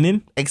 They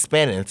spending?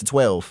 Expanding to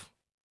 12.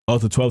 Oh,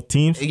 to 12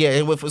 teams? Yeah,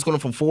 it's going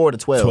from 4 to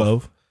 12.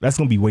 12. That's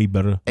gonna be way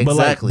better.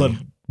 Exactly.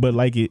 But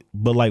my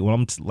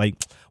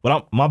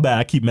bad,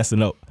 I keep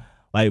messing up.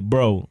 Like,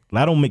 bro,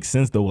 that don't make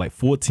sense though. Like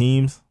 4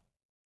 teams,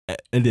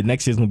 and the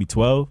next year's gonna be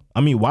 12.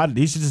 I mean, why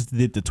they should just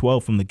did the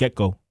 12 from the get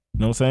go? You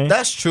know what I'm saying?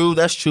 That's true.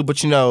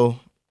 But you know,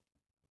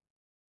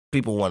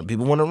 people want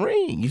a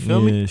ring. You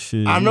feel me?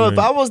 Shit, I know if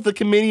I was the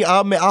committee,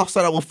 I'll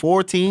start out with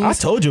 4 teams. I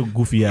told you,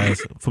 goofy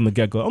ass, from the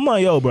get go. I'm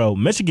like, yo, bro,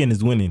 Michigan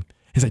is winning.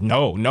 He's like,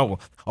 no.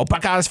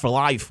 Alpacas for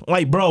life. I'm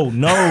like, bro,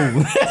 no.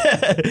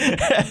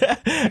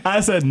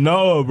 I said,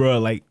 no, bro.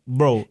 Like,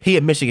 bro. He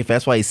a Michigan fan.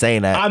 That's why he's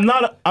saying that.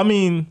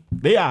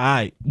 They all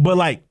right. But,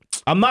 like,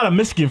 I'm not a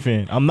Michigan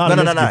fan. No.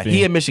 Fan.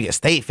 He a Michigan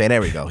State fan.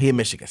 There we go. He a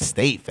Michigan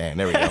State fan.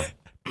 There we go.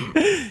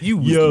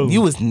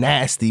 You was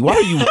nasty. Why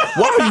are you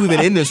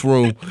even in this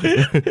room?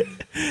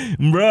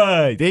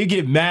 Bruh, they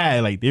get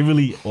mad. Like,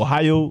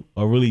 Ohio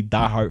are really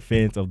diehard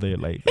fans of their,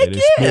 like, their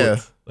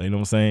sports. Like, you know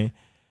what I'm saying?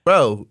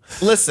 Bro,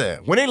 listen,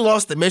 when they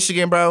lost to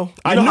Michigan, bro,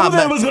 I knew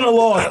they was gonna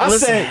lose. I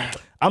said,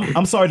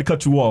 I'm sorry to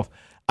cut you off.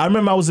 I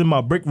remember I was in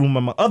my break room at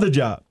my other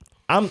job.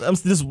 I'm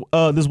this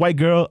white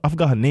girl, I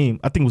forgot her name.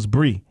 I think it was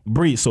Bree.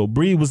 So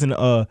Bree was in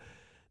the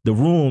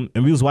room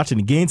and we was watching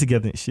the game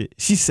together and shit.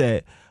 She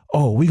said,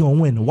 "Oh, we gonna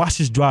win. Watch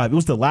this drive." It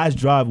was the last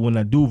drive when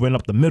that dude ran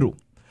up the middle.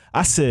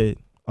 I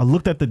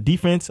looked at the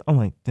defense. I'm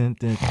like, dun.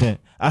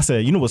 I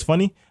said, you know what's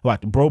funny?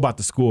 Like, bro about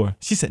to score.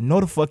 She said, no,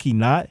 the fuck he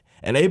not.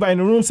 And everybody in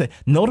the room said,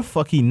 no, the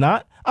fuck he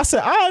not. I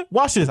said, all right,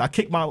 watch this. I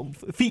kicked my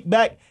feet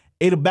back,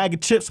 ate a bag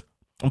of chips.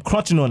 I'm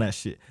crunching on that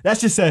shit. That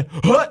shit said,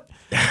 what?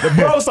 The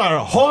bro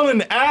started hauling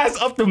the ass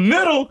up the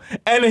middle,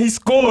 and then he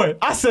scored.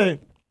 I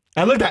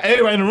looked at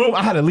everybody in the room.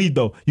 I had to leave,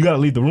 though. You got to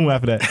leave the room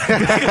after that.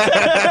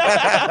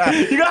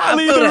 You got to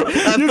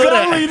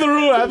leave the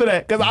room after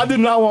that, because I did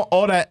not want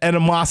all that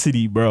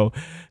animosity, bro.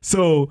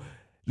 So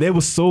they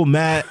was so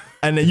mad.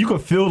 And then you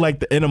could feel like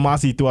the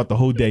animosity throughout the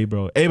whole day,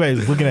 bro.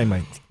 Everybody's looking at me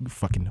like, you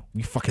fucking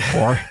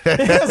whore.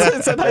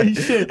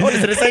 Shit. Oh, they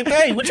said the same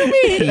thing. What you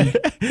mean?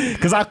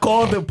 Because I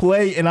called the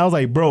play and I was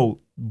like, bro,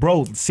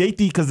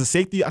 safety, because the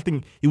safety, I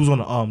think he was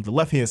on the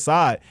left-hand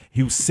side.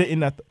 He was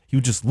sitting he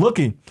was just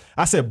looking.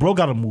 I said, bro,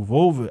 got to move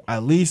over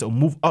at least or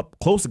move up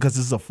closer because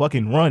this is a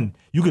fucking run.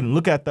 You can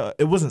look at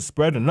it wasn't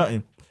spread or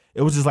nothing.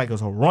 It was just like it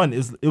was a run. It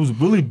was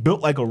really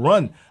built like a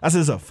run. I said,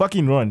 it's a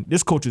fucking run.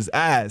 This coach is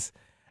ass.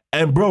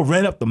 And bro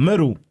ran up the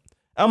middle.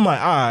 I'm like,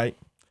 all right.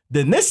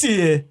 Then this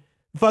year,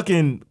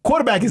 fucking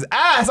quarterback is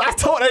ass. I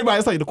told everybody,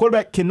 it's like the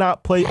quarterback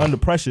cannot play under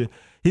pressure.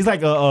 He's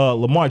like a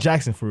Lamar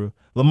Jackson for real.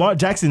 Lamar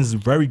Jackson is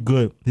very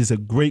good. He's a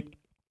great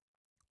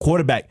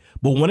quarterback.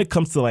 But when it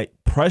comes to like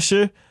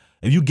pressure,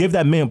 if you give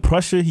that man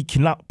pressure, he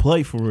cannot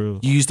play for real.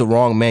 You used the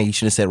wrong man. You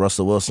should have said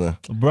Russell Wilson.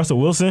 Russell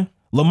Wilson?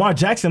 Lamar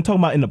Jackson, I'm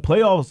talking about in the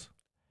playoffs.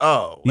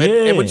 Oh, yeah.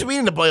 And what you mean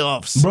in the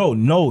playoffs? Bro,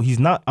 no, he's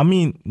not. I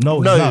mean,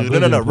 no.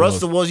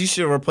 Russell Wilson, you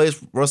should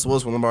replace Russell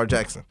Wilson with Lamar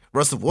Jackson.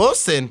 Russell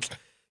Wilson,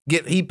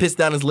 he pissed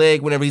down his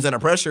leg whenever he's under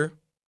pressure.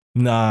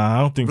 Nah, I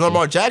don't think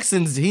Lamar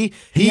Jackson's, he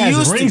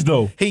has rings,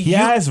 though. He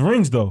has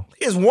rings, though.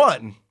 He has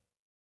one.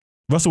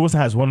 Russell Wilson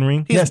has one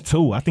ring? He has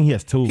 2. I think he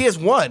has 2. He has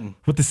 1.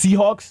 With the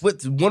Seahawks?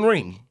 With 1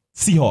 ring.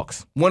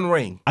 Seahawks. 1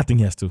 ring. I think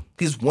he has 2.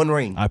 He has 1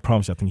 ring. I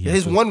promise you, I think he has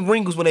His 2. 1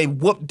 ring was when they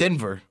whooped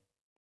Denver.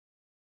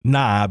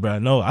 Nah, bro.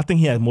 No, I think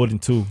he has more than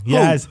 2. He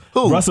has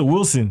Russell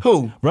Wilson.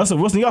 Who? Russell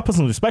Wilson. You gotta put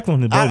some respect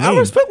on him. I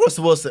respect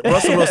Russell Wilson.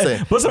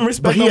 Put some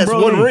respect on him, bro.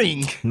 He has 1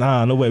 ring.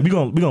 Nah, no way. We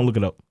gonna look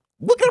it up.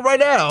 Look at it right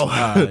now.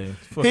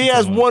 He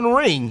has 1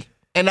 ring.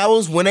 And that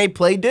was when they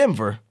played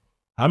Denver.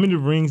 How many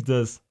rings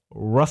does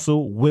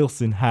Russell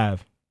Wilson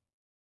have?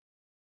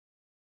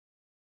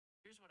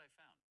 Here's what I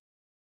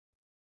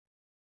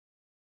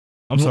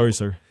found. I'm sorry,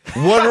 sir.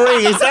 1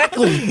 ring,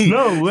 exactly.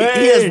 No way.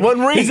 He has 1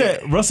 ring. He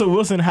said Russell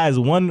Wilson has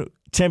 1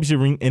 championship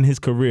ring in his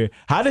career.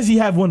 How does he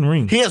have 1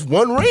 ring? He has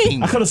 1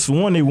 ring. I could have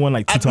sworn they won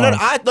like 2 times.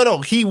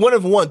 No. He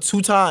won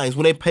 2 times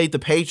when they played the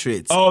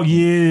Patriots. Oh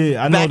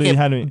yeah, I know they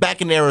had it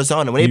back in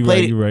Arizona when they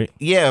played. You're right.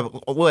 Yeah,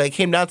 well, it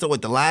came down to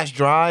the last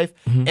drive,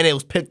 and it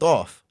was picked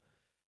off.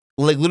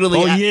 Like literally,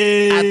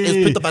 it was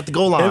picked up at the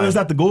goal line. It was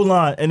at the goal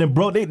line, and then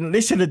bro,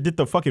 they should have did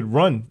the fucking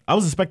run. I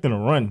was expecting a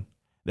run.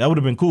 That would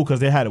have been cool because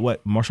they had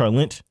Marshawn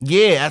Lynch.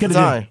 Yeah, at the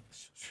time.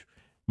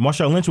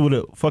 Marshawn Lynch would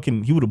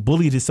have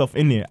bullied himself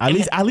in there.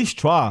 At least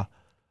try.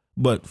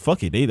 But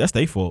fuck it, that's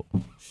their fault.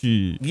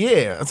 Shit.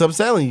 Yeah, that's what I'm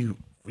telling you.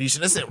 You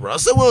should have said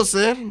Russell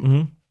Wilson.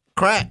 Mm-hmm.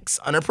 Cracks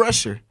under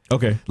pressure.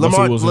 Okay.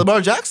 Lamar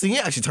Jackson, he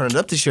actually turned it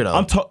up this year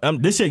though.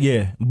 This year,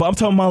 yeah. But I'm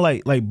talking about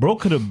like bro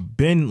could have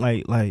been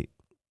like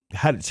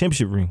had a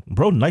championship ring.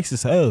 Bro, nice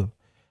as hell.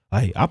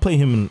 Like I play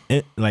him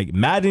in like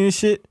Madden and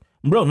shit.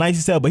 Bro, nice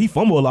as hell, but he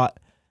fumble a lot.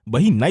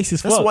 But he nice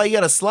as fuck. That's why you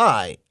gotta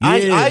slide.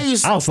 Yeah, I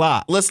don't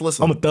slide.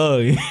 Listen. I'm a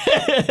thug.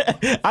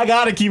 I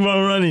gotta keep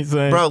on running,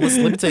 son. Bro,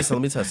 let me tell you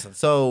something.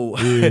 So,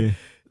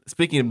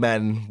 speaking of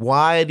Madden,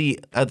 why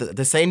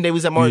the same day we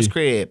was at Martin's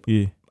crib?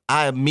 Yeah.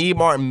 Me and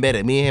Martin bet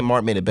it. Me and him,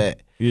 Martin made a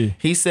bet. Yeah.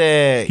 He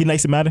said he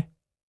nice at Madden.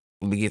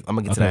 I'm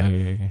gonna get to that.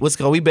 Okay. What's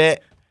called? We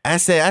bet. I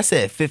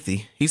said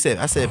 50. He said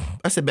I said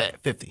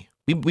bet 50.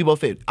 We both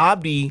 50.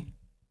 Abdi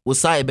was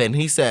side betting.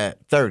 He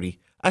said 30.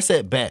 I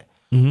said bet.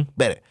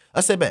 Bet it.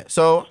 I said bet.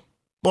 So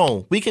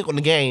boom, we kick on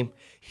the game.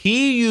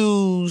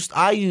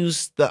 I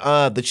used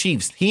the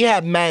Chiefs. He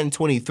had Madden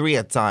 23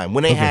 at the time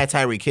when they had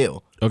Tyreek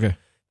Hill. Okay.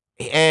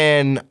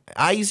 And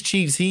I used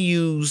Chiefs. He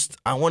used,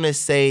 I want to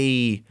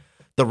say,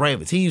 the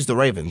Ravens. He used the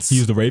Ravens. He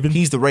used the Ravens? He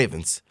used the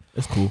Ravens.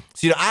 That's cool.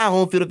 So I have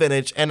home field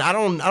advantage, and I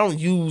don't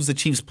use the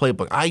Chiefs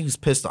playbook. I use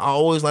pistol. I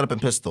always line up in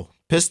pistol.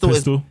 Pistol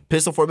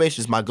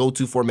formation is my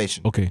go-to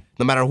formation. Okay.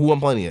 No matter who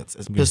I'm playing against,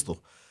 it's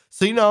pistol.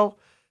 So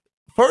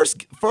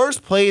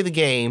first play of the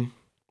game,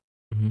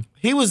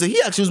 he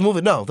actually was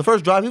moving. No, the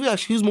first drive, he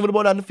was moving the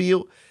ball down the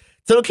field.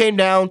 Till it came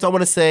down to, I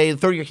want to say, the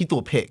third year, he threw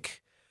a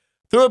pick.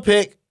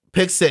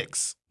 Pick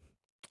six.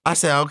 I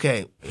said,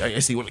 okay, I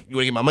see, you want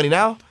to get my money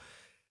now?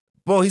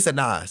 Boy, he said,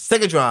 nah.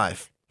 Second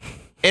drive,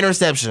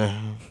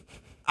 interception.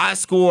 I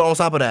score on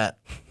top of that.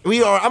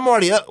 I'm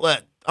already up,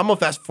 what? I'm going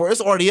to fast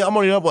forward. I'm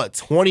already up, what,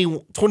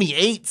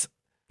 28?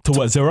 To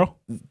what, 0?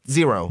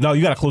 0. No,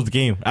 you got to close the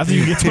game. After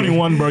you get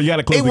 21, bro, you got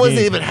to close the game. It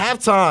wasn't even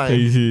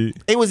halftime.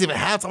 It wasn't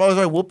even halftime. I was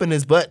already whooping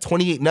his butt,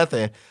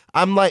 28-0.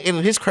 I'm like,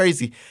 and it's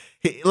crazy.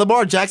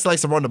 Lamar Jackson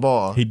likes to run the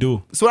ball. He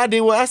do. So what I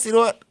did was, I said, you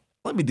know what?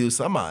 Let me do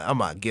something. I'm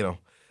going to get him.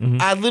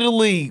 I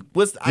literally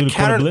I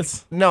countered.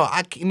 No,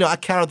 I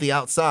countered the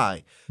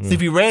outside. So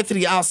if he ran to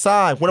the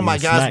outside, one of my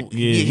guys,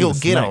 he'll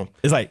get him.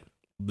 It's like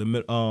the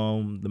middle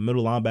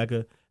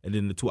linebacker and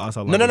then the two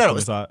outside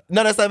linebackers.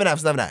 No, that's not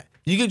even that.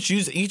 You can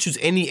choose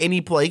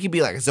any play. It could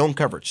be like a zone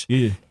coverage.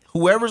 Yeah.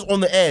 Whoever's on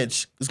the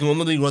edge is going to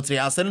literally run to the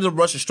outside. Instead of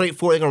rushing straight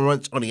forward, they're going to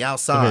run on the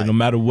outside. Okay, no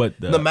matter what.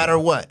 No matter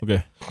what.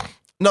 Okay.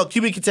 No,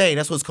 QB contain.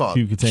 That's what it's called.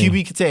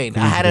 QB contain.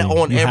 I had it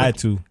on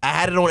I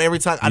had it on every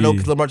time. I know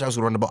because Lamar Jackson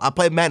would run the ball. I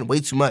played Madden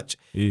way too much.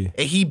 Yeah.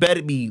 And he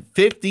betted me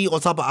 50 on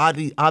top of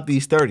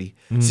Abdi's 30.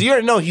 So you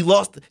already know he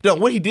lost. No,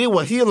 what he did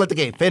was he didn't let the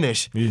game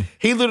finish. Yeah.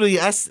 He literally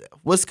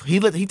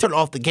he turned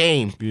off the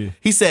game. Yeah.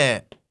 He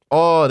said,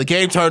 "Oh, the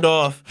game turned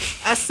off."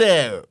 I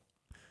said,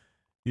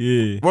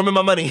 "Yeah, run me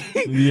my money."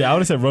 Yeah, I would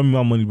have said run me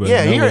my money, but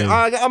yeah,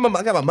 I got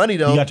my money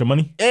though. You got your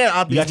money? And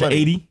Abdi's you got your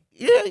 80?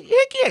 Yeah,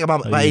 I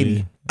got my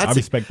 80. I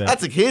respect that. I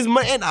took his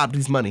money and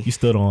Abdi's money. You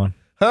stood on.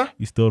 Huh?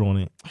 You stood on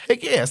it.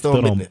 Heck yeah, I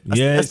stood on business.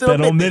 Yeah, I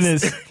stood on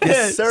business.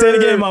 Yes, sir. Say it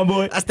again, my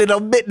boy. I stood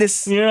on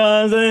business. You know what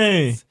I'm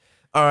saying?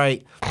 All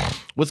right.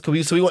 What's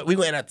cool? So we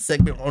went at the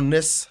segment on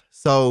this.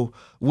 So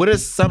what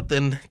is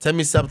something? Tell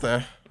me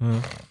something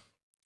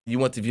you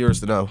want the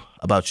viewers to know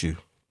about you.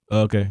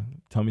 Okay.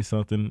 Tell me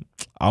something.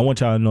 I want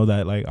y'all to know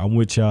that like I'm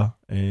with y'all,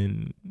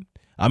 and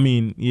I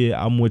mean,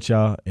 yeah, I'm with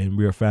y'all, and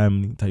we're a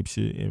family type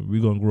shit, and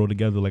we're gonna grow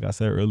together. Like I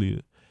said earlier,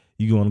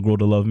 you gonna grow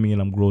to love me,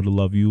 and I'm grow to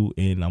love you,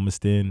 and I'm gonna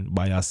stand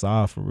by your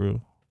side for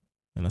real.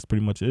 And that's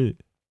pretty much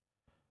it.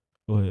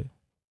 Go ahead.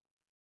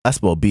 That's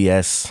about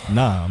BS.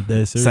 Nah, I'm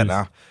dead serious.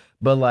 Nah.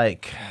 But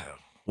like,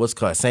 what's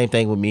called? Same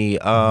thing with me.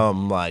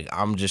 Like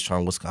I'm just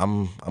trying.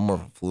 I'm more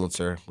of an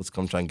influencer.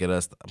 I'm trying to get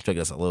us. I'm trying to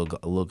get us a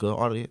little good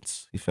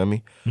audience. You feel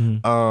me? You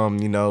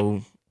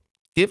know,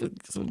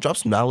 drop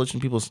some knowledge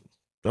in people's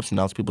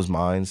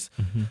minds.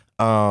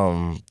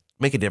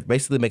 Make a difference.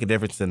 Basically, make a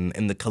difference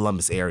in the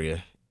Columbus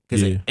area.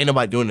 Because ain't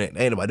nobody doing it.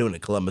 Ain't nobody doing it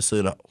in Columbus. So,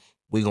 you know,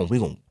 we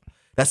gon'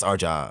 that's our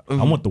job. I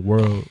want the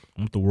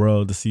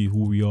world to see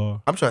who we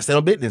are. I'm trying to stand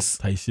on business.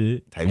 Type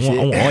shit. I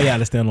want all y'all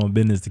to stand on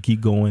business, to keep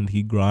going, to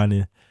keep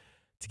grinding,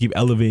 to keep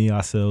elevating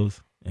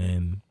ourselves.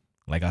 And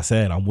like I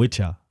said, I'm with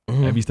y'all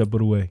every step of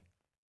the way.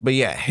 But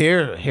yeah,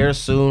 here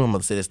soon, I'm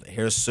gonna say this.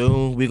 Here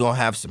soon, we're gonna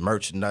have some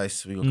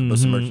merchandise. We're gonna put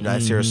some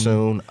merchandise here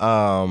soon.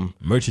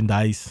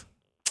 Merchandise.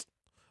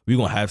 We're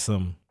gonna have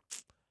some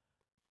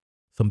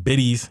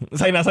biddies.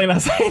 Say nah.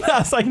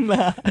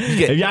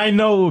 If y'all ain't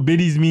know what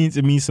biddies means,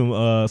 it means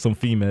some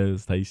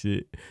females type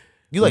shit.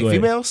 You like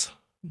females?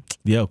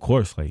 Yeah, of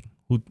course. Like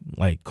who?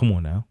 Like, come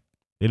on now.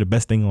 They're the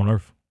best thing on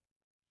earth.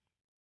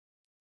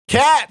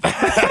 Cat. Go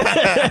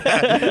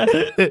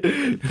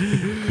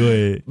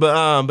ahead.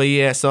 But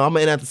yeah. So I'm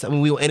gonna end out.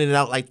 We will end it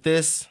out like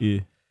this. Yeah.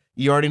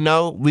 You already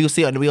know. We'll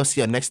see you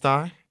next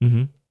time.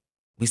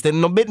 We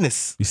standing on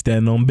business. We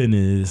standing on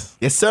business.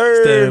 Yes,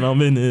 sir. Standing on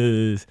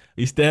business.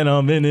 We stand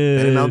on business.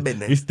 Standing on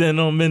business. We stand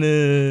on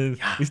business.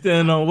 We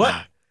stand on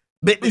what?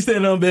 Business. We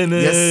stand on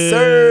business. Yes,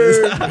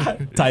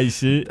 sir. Tight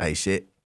shit. Tight shit.